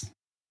this.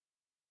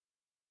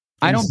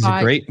 This is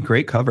a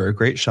great cover,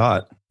 great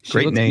shot,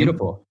 great name.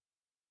 Beautiful.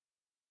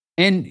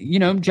 And, you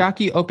know,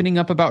 Jackie opening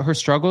up about her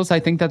struggles, I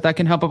think that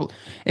can help.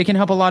 It can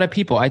help a lot of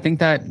people. I think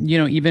that, you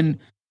know, even,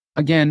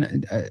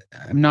 again,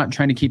 I'm not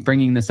trying to keep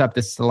bringing this up.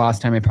 This is the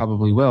last time I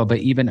probably will. But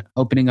even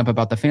opening up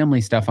about the family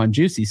stuff on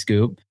Juicy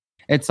Scoop,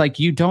 it's like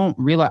you don't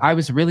realize. I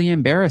was really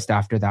embarrassed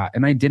after that.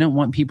 And I didn't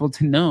want people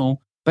to know,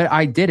 but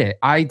I did it.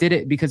 I did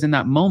it because in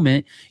that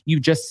moment,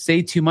 you just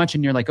say too much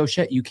and you're like, oh,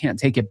 shit, you can't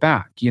take it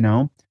back, you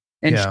know?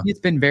 And she's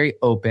been very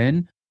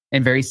open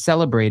and very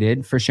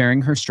celebrated for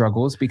sharing her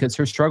struggles because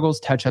her struggles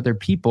touch other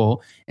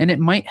people. And it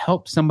might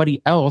help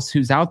somebody else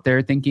who's out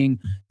there thinking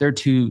they're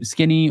too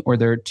skinny or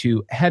they're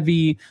too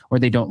heavy or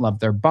they don't love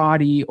their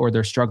body or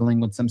they're struggling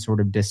with some sort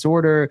of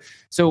disorder.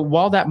 So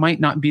while that might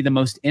not be the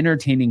most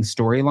entertaining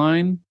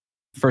storyline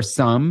for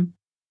some,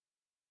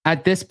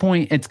 at this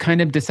point, it's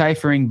kind of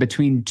deciphering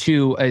between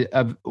two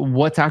of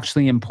what's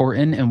actually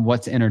important and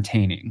what's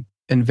entertaining.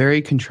 And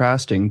very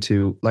contrasting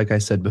to, like I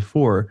said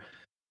before,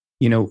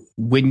 you know,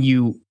 when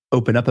you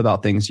open up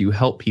about things, you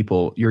help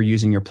people, you're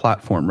using your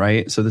platform,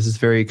 right? So this is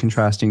very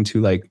contrasting to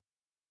like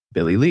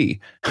Billy Lee.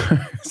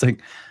 It's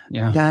like,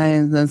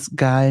 guys, this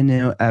guy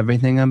knew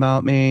everything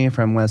about me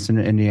from Western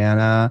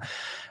Indiana.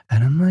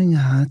 And I'm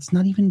like, it's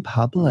not even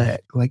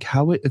public. Like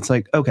it's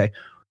like, okay,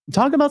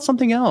 talk about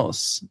something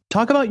else.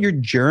 Talk about your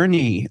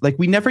journey. Like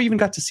we never even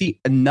got to see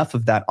enough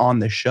of that on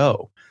the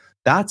show.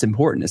 That's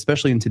important,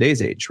 especially in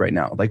today's age right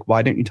now. Like,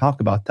 why didn't you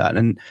talk about that?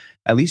 And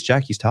at least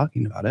Jackie's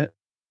talking about it.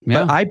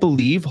 Yeah. But I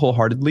believe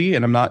wholeheartedly,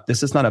 and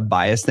this is not a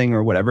bias thing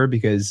or whatever,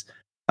 because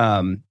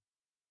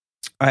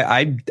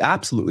I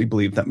absolutely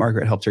believe that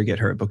Margaret helped her get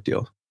her a book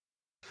deal.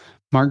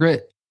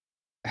 Margaret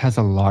has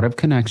a lot of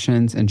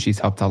connections and she's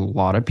helped a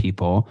lot of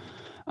people.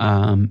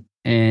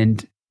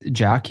 And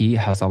Jackie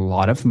has a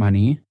lot of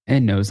money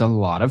and knows a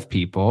lot of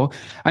people.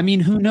 I mean,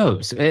 who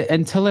knows?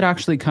 Until it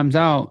actually comes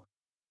out,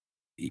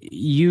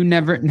 you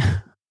never...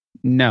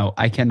 No,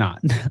 I cannot.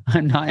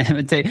 I'm not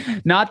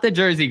imitating, not the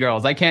Jersey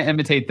girls. I can't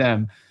imitate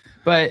them.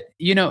 But,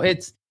 you know,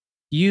 it's,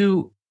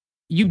 you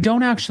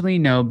don't actually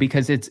know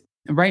because it's,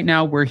 right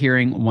now we're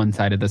hearing one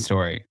side of the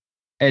story.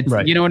 It's,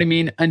 you know what I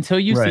mean? Until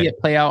you see it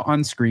play out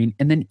on screen.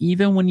 And then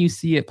even when you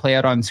see it play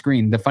out on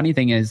screen, the funny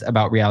thing is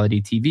about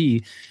reality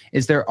TV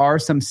is there are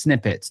some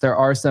snippets. There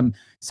are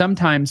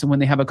sometimes when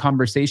they have a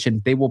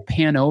conversation, they will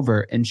pan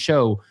over and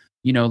show,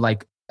 you know,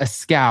 like a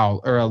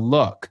scowl or a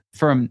look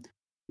from,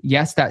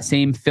 yes, that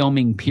same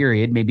filming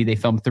period, maybe they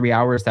filmed 3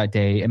 hours that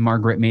day and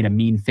Margaret made a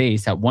mean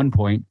face at one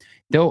point,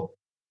 they'll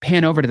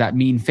pan over to that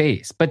mean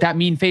face. But that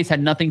mean face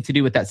had nothing to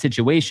do with that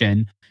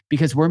situation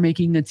because we're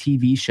making a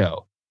TV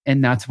show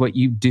and that's what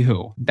you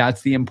do.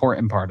 That's the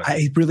important part of it.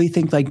 I really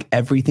think like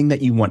everything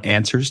that you want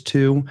answers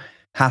to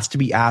has to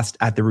be asked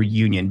at the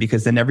reunion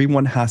because then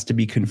everyone has to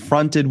be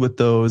confronted with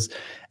those.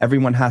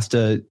 Everyone has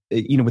to,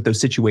 you know, with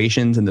those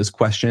situations and those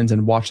questions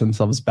and watch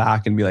themselves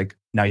back and be like,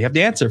 now you have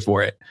to answer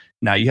for it.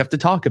 Now you have to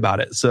talk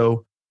about it.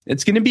 So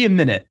it's going to be a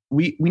minute.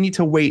 We need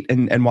to wait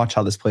and watch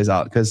how this plays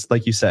out. Because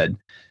like you said,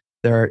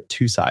 there are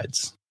two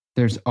sides.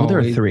 There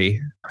are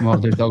three. Well,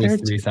 there's always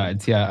three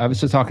sides. Yeah. I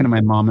was just talking to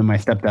my mom and my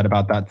stepdad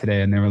about that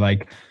today. And they were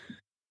like,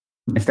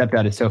 my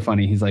stepdad is so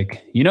funny. He's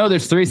like, you know,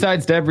 there's three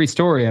sides to every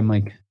story. I'm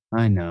like,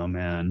 I know,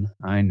 man.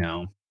 I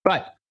know.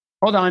 But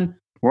hold on.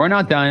 We're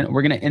not done.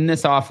 We're going to end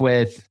this off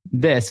with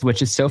this,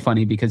 which is so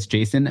funny because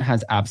Jason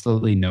has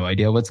absolutely no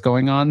idea what's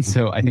going on.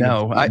 So I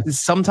think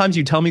sometimes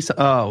you tell me,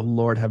 oh,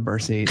 Lord have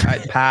mercy.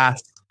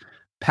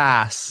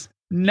 Pass.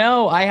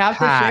 No, I have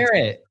to share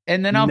it.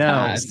 And then I'll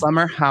pass.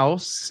 Summer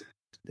House,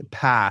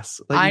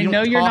 pass. Like, I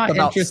know you're not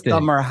interested.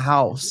 Summer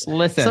House.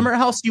 Listen. Summer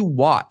House you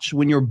watch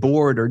when you're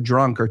bored or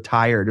drunk or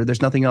tired or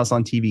there's nothing else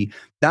on TV.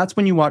 That's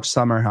when you watch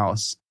Summer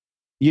House.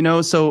 You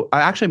know, so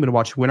I actually am going to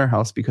watch Winter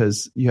House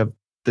because you have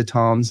the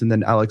Toms and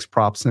then Alex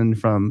Propson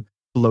from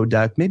Below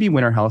Deck, maybe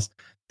Winter House.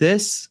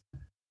 This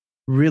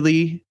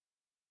really,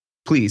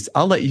 please,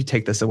 I'll let you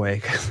take this away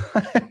because I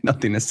have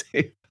nothing to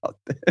say about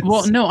this.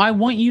 Well, no, I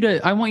want you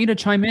to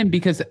chime in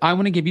because I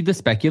want to give you the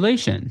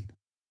speculation.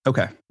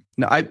 Okay.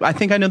 No, I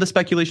think I know the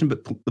speculation,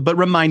 but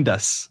remind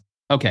us.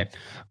 Okay.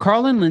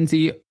 Carl and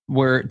Lindsay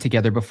were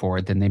together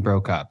before, then they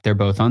broke up. They're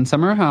both on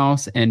Summer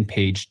House, and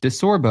Paige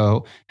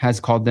DeSorbo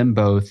has called them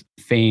both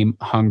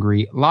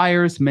fame-hungry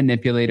liars,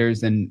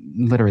 manipulators, and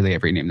literally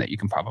every name that you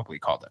can probably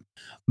call them.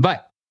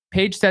 But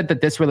Paige said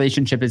that this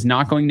relationship is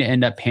not going to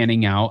end up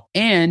panning out,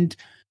 and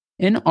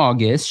in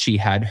August, she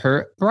had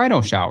her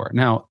bridal shower.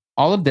 Now,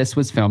 all of this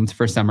was filmed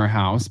for Summer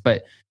House,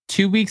 but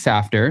 2 weeks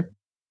after,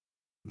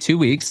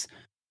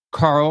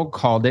 Carl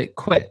called it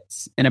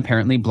quits and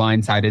apparently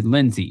blindsided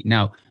Lindsay.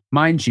 Now,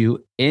 mind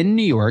you, in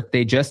New York,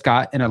 they just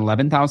got an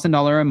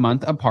 $11,000 a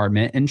month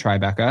apartment in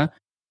Tribeca.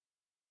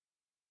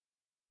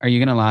 Are you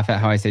going to laugh at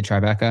how I say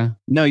Tribeca?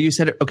 No, you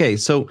said it. Okay,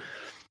 so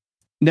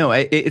no,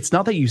 it's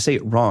not that you say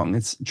it wrong.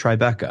 It's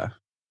Tribeca.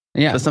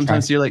 Yeah. But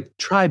sometimes you're like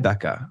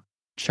Tribeca.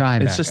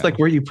 It's just like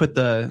where you put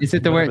the... Is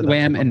it the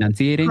way I'm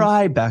enunciating?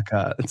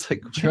 Tribeca. It's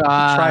like,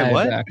 try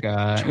what?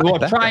 Well,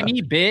 try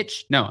me,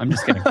 bitch. No, I'm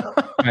just kidding.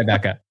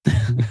 Tribeca.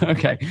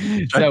 Okay.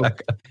 So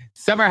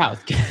Summer House.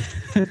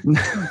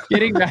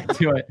 Getting back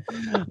to it.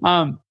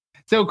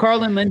 So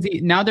Carl and Lindsay,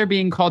 now they're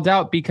being called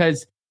out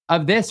because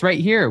of this right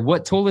here.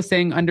 What Tool is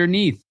saying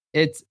underneath.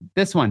 It's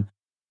this one.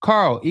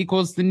 Carl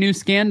equals the new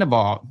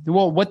Scandival.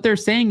 Well, what they're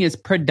saying is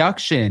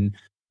production.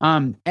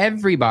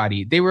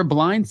 Everybody, they were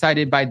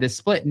blindsided by this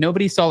split.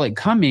 Nobody saw it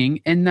coming,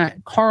 and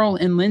that Carl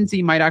and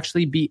Lindsay might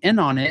actually be in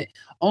on it,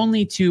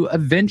 only to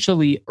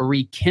eventually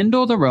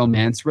rekindle the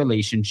romance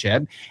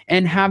relationship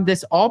and have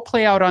this all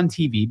play out on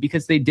TV,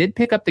 because they did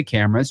pick up the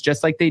cameras,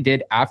 just like they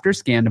did after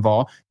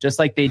Scandival, just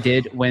like they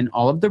did when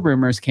all of the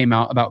rumors came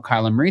out about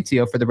Kyle and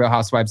Maurizio for the Real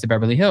Housewives of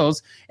Beverly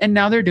Hills, and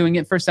now they're doing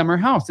it for Summer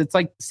House. It's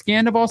like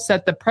Scandival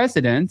set the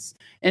precedence,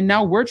 and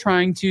now we're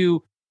trying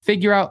to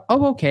figure out,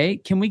 oh, okay,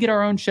 can we get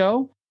our own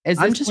show?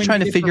 I'm just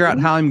trying to figure out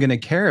how I'm going to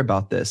care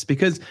about this,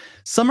 because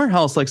Summer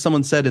House, like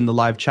someone said in the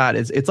live chat,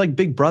 it's like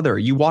Big Brother.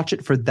 You watch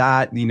it for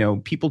that,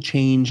 people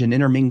change and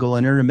intermingle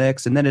and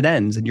intermix, and then it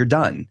ends and you're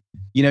done.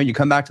 You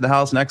come back to the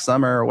house next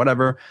summer or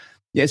whatever.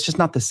 Yeah, it's just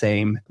not the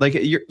same. Like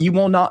you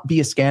will not be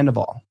a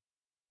Scandival.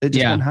 It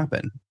just won't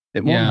happen.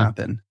 It won't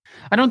happen.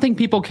 I don't think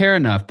people care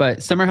enough,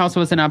 but Summer House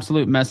was an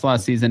absolute mess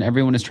last season.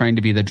 Everyone is trying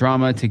to be the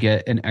drama to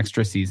get an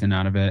extra season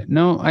out of it.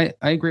 No, I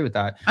agree with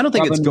that. I don't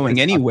think it's going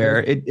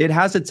anywhere. It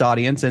has its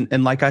audience.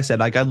 And like I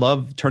said, I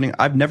love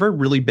I've never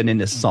really been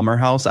into Summer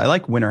House. I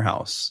like Winter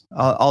House.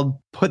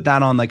 I'll put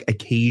that on like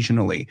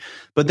occasionally,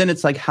 but then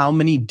it's like, how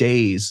many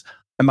days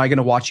am I going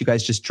to watch you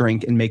guys just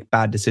drink and make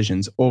bad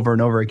decisions over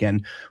and over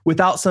again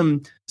without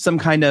some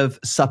kind of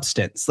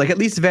substance? Like, at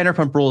least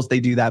Vanderpump Rules, they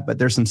do that, but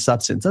there's some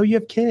substance. Oh, you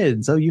have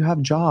kids. Oh, you have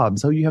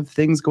jobs. Oh, you have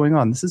things going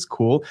on. This is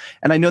cool.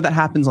 And I know that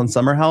happens on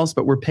Summer House,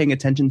 but we're paying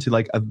attention to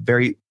like a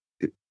very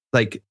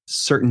like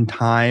certain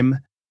time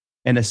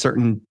and a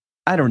certain,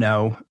 I don't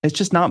know. It's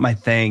just not my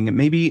thing.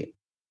 Maybe,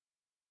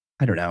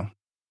 I don't know.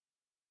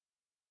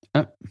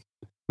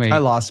 Wait. I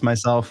lost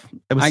myself.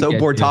 I was so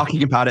bored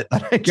talking about it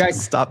that I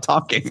just stopped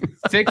talking.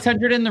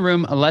 600 in the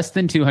room, less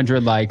than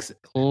 200 likes.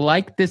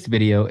 Like this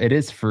video. It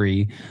is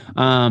free.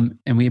 And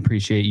we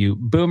appreciate you.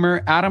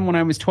 Boomer, Adam, when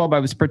I was 12, I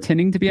was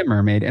pretending to be a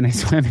mermaid and I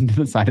swam into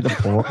the side of the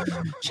pool,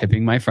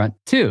 chipping my front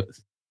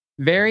tooth.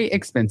 Very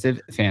expensive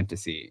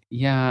fantasy.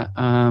 Yeah.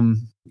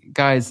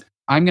 Guys,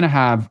 I'm going to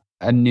have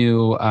a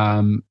new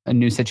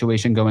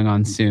situation going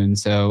on soon.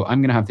 So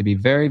I'm going to have to be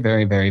very,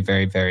 very, very,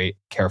 very, very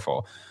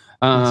careful.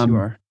 Yes, you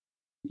are.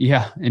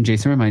 Yeah, and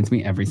Jason reminds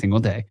me every single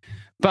day.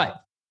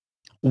 But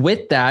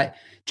with that,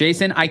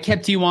 Jason, I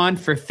kept you on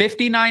for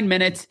 59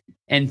 minutes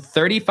and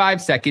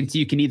 35 seconds.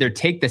 You can either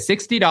take the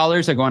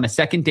 $60 or go on a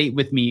second date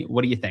with me.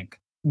 What do you think?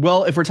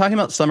 Well, if we're talking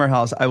about Summer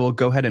House, I will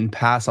go ahead and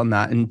pass on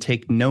that and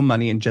take no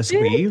money and just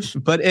leave.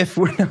 But if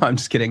we're, no, I'm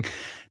just kidding.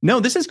 No,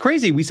 this is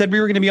crazy. We said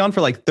we were going to be on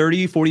for like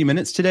 30, 40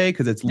 minutes today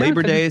because it's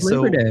Labor Day.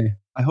 So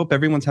I hope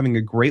everyone's having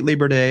a great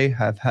Labor Day,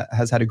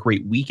 has had a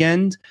great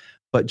weekend.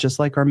 But just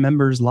like our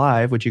members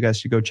live, which you guys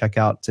should go check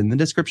out, it's in the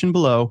description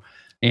below.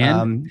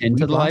 And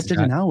into the live chat.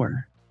 An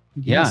hour.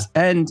 Yeah. Yes.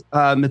 And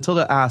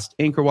Matilda asked,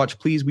 Anchor Watch,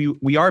 please.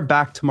 We are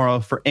back tomorrow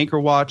for Anchor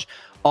Watch.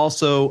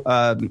 Also,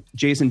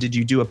 Jason, did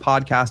you do a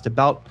podcast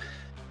about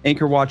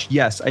Anchor Watch?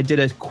 Yes, I did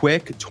a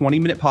quick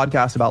 20-minute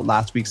podcast about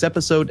last week's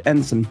episode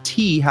and some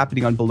tea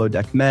happening on Below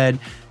Deck Med.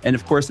 And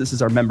of course, this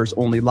is our members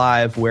only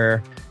live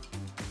where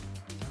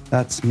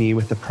that's me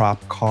with the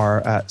prop car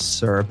at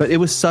Sir. But it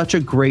was such a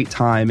great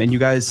time. And you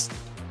guys,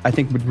 I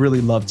think, would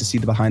really love to see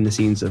the behind the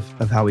scenes of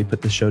how we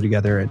put the show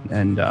together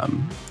and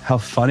how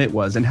fun it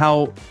was and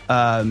how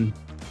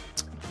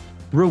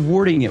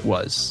rewarding it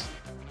was,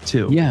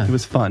 too. Yeah. It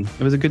was fun.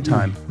 It was a good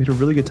time. We had a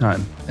really good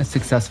time. A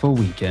successful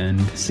weekend.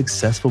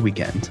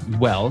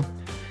 Well,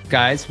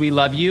 guys, we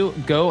love you.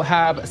 Go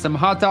have some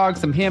hot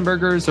dogs, some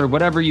hamburgers, or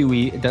whatever you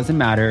eat. It doesn't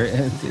matter.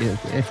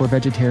 If we're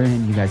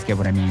vegetarian, you guys get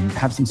what I mean.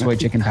 Have some soy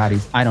chicken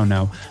patties. I don't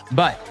know.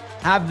 But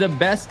have the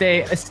best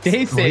day.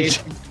 Stay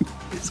safe.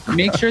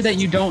 Make sure that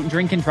you don't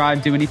drink and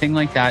drive, do anything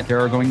like that. There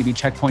are going to be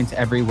checkpoints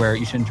everywhere.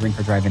 You shouldn't drink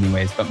or drive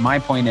anyways. But my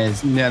point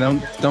is... Yeah,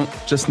 don't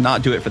just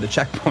not do it for the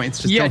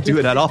checkpoints. Just don't do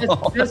it at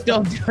all. Just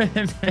don't do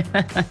it.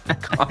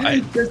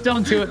 God. Just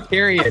don't do it,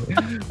 period.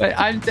 But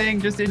I'm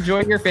saying just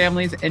enjoy your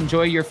families,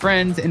 enjoy your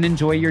friends, and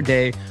enjoy your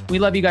day. We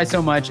love you guys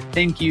so much.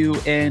 Thank you.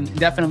 And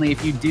definitely,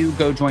 if you do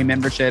go join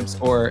memberships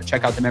or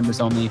check out the members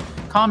only,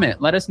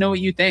 comment. Let us know what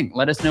you think.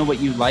 Let us know what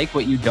you like,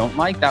 what you don't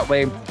like. That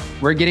way,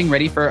 we're getting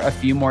ready for a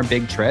few more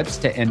big trips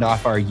to end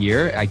off our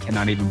year. I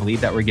cannot even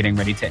believe that we're getting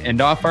ready to end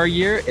off our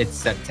year. It's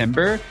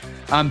September.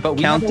 But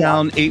we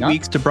countdown 8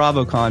 weeks to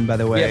BravoCon, by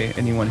the way. Yeah.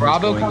 Anyone who's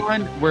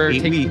BravoCon, we're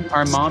taking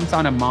our moms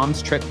on a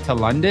mom's trip to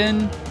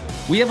London.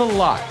 We have a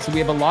lot. So we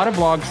have a lot of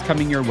vlogs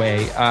coming your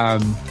way.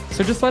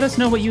 So just let us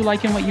know what you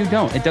like and what you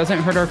don't. It doesn't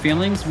hurt our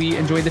feelings. We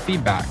enjoy the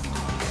feedback.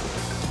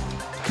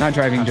 Not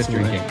driving,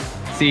 Absolutely. Just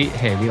drinking. See,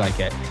 hey, we like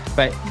it.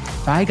 But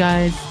bye,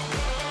 guys.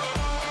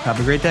 Have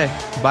a great day.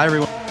 Bye,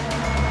 everyone.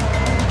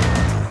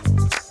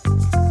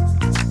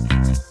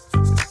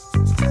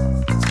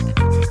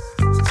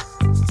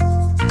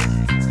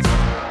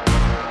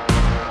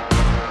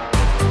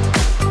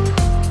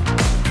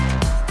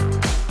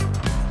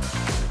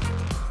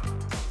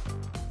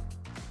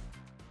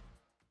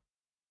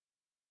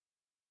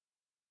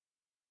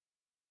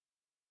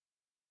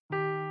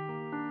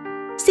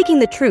 Seeking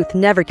the truth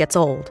never gets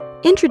old.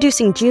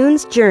 Introducing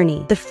June's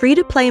Journey, the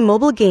free-to-play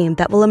mobile game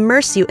that will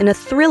immerse you in a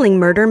thrilling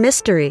murder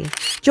mystery.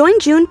 Join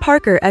June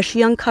Parker as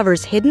she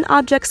uncovers hidden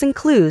objects and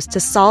clues to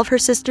solve her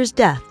sister's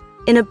death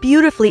in a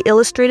beautifully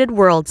illustrated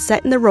world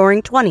set in the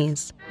Roaring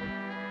 '20s.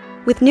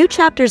 With new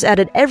chapters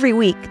added every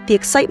week, the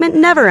excitement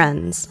never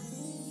ends.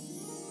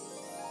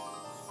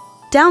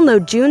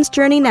 Download June's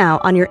Journey now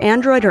on your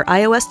Android or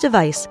iOS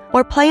device,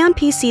 or play on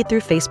PC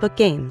through Facebook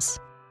Games.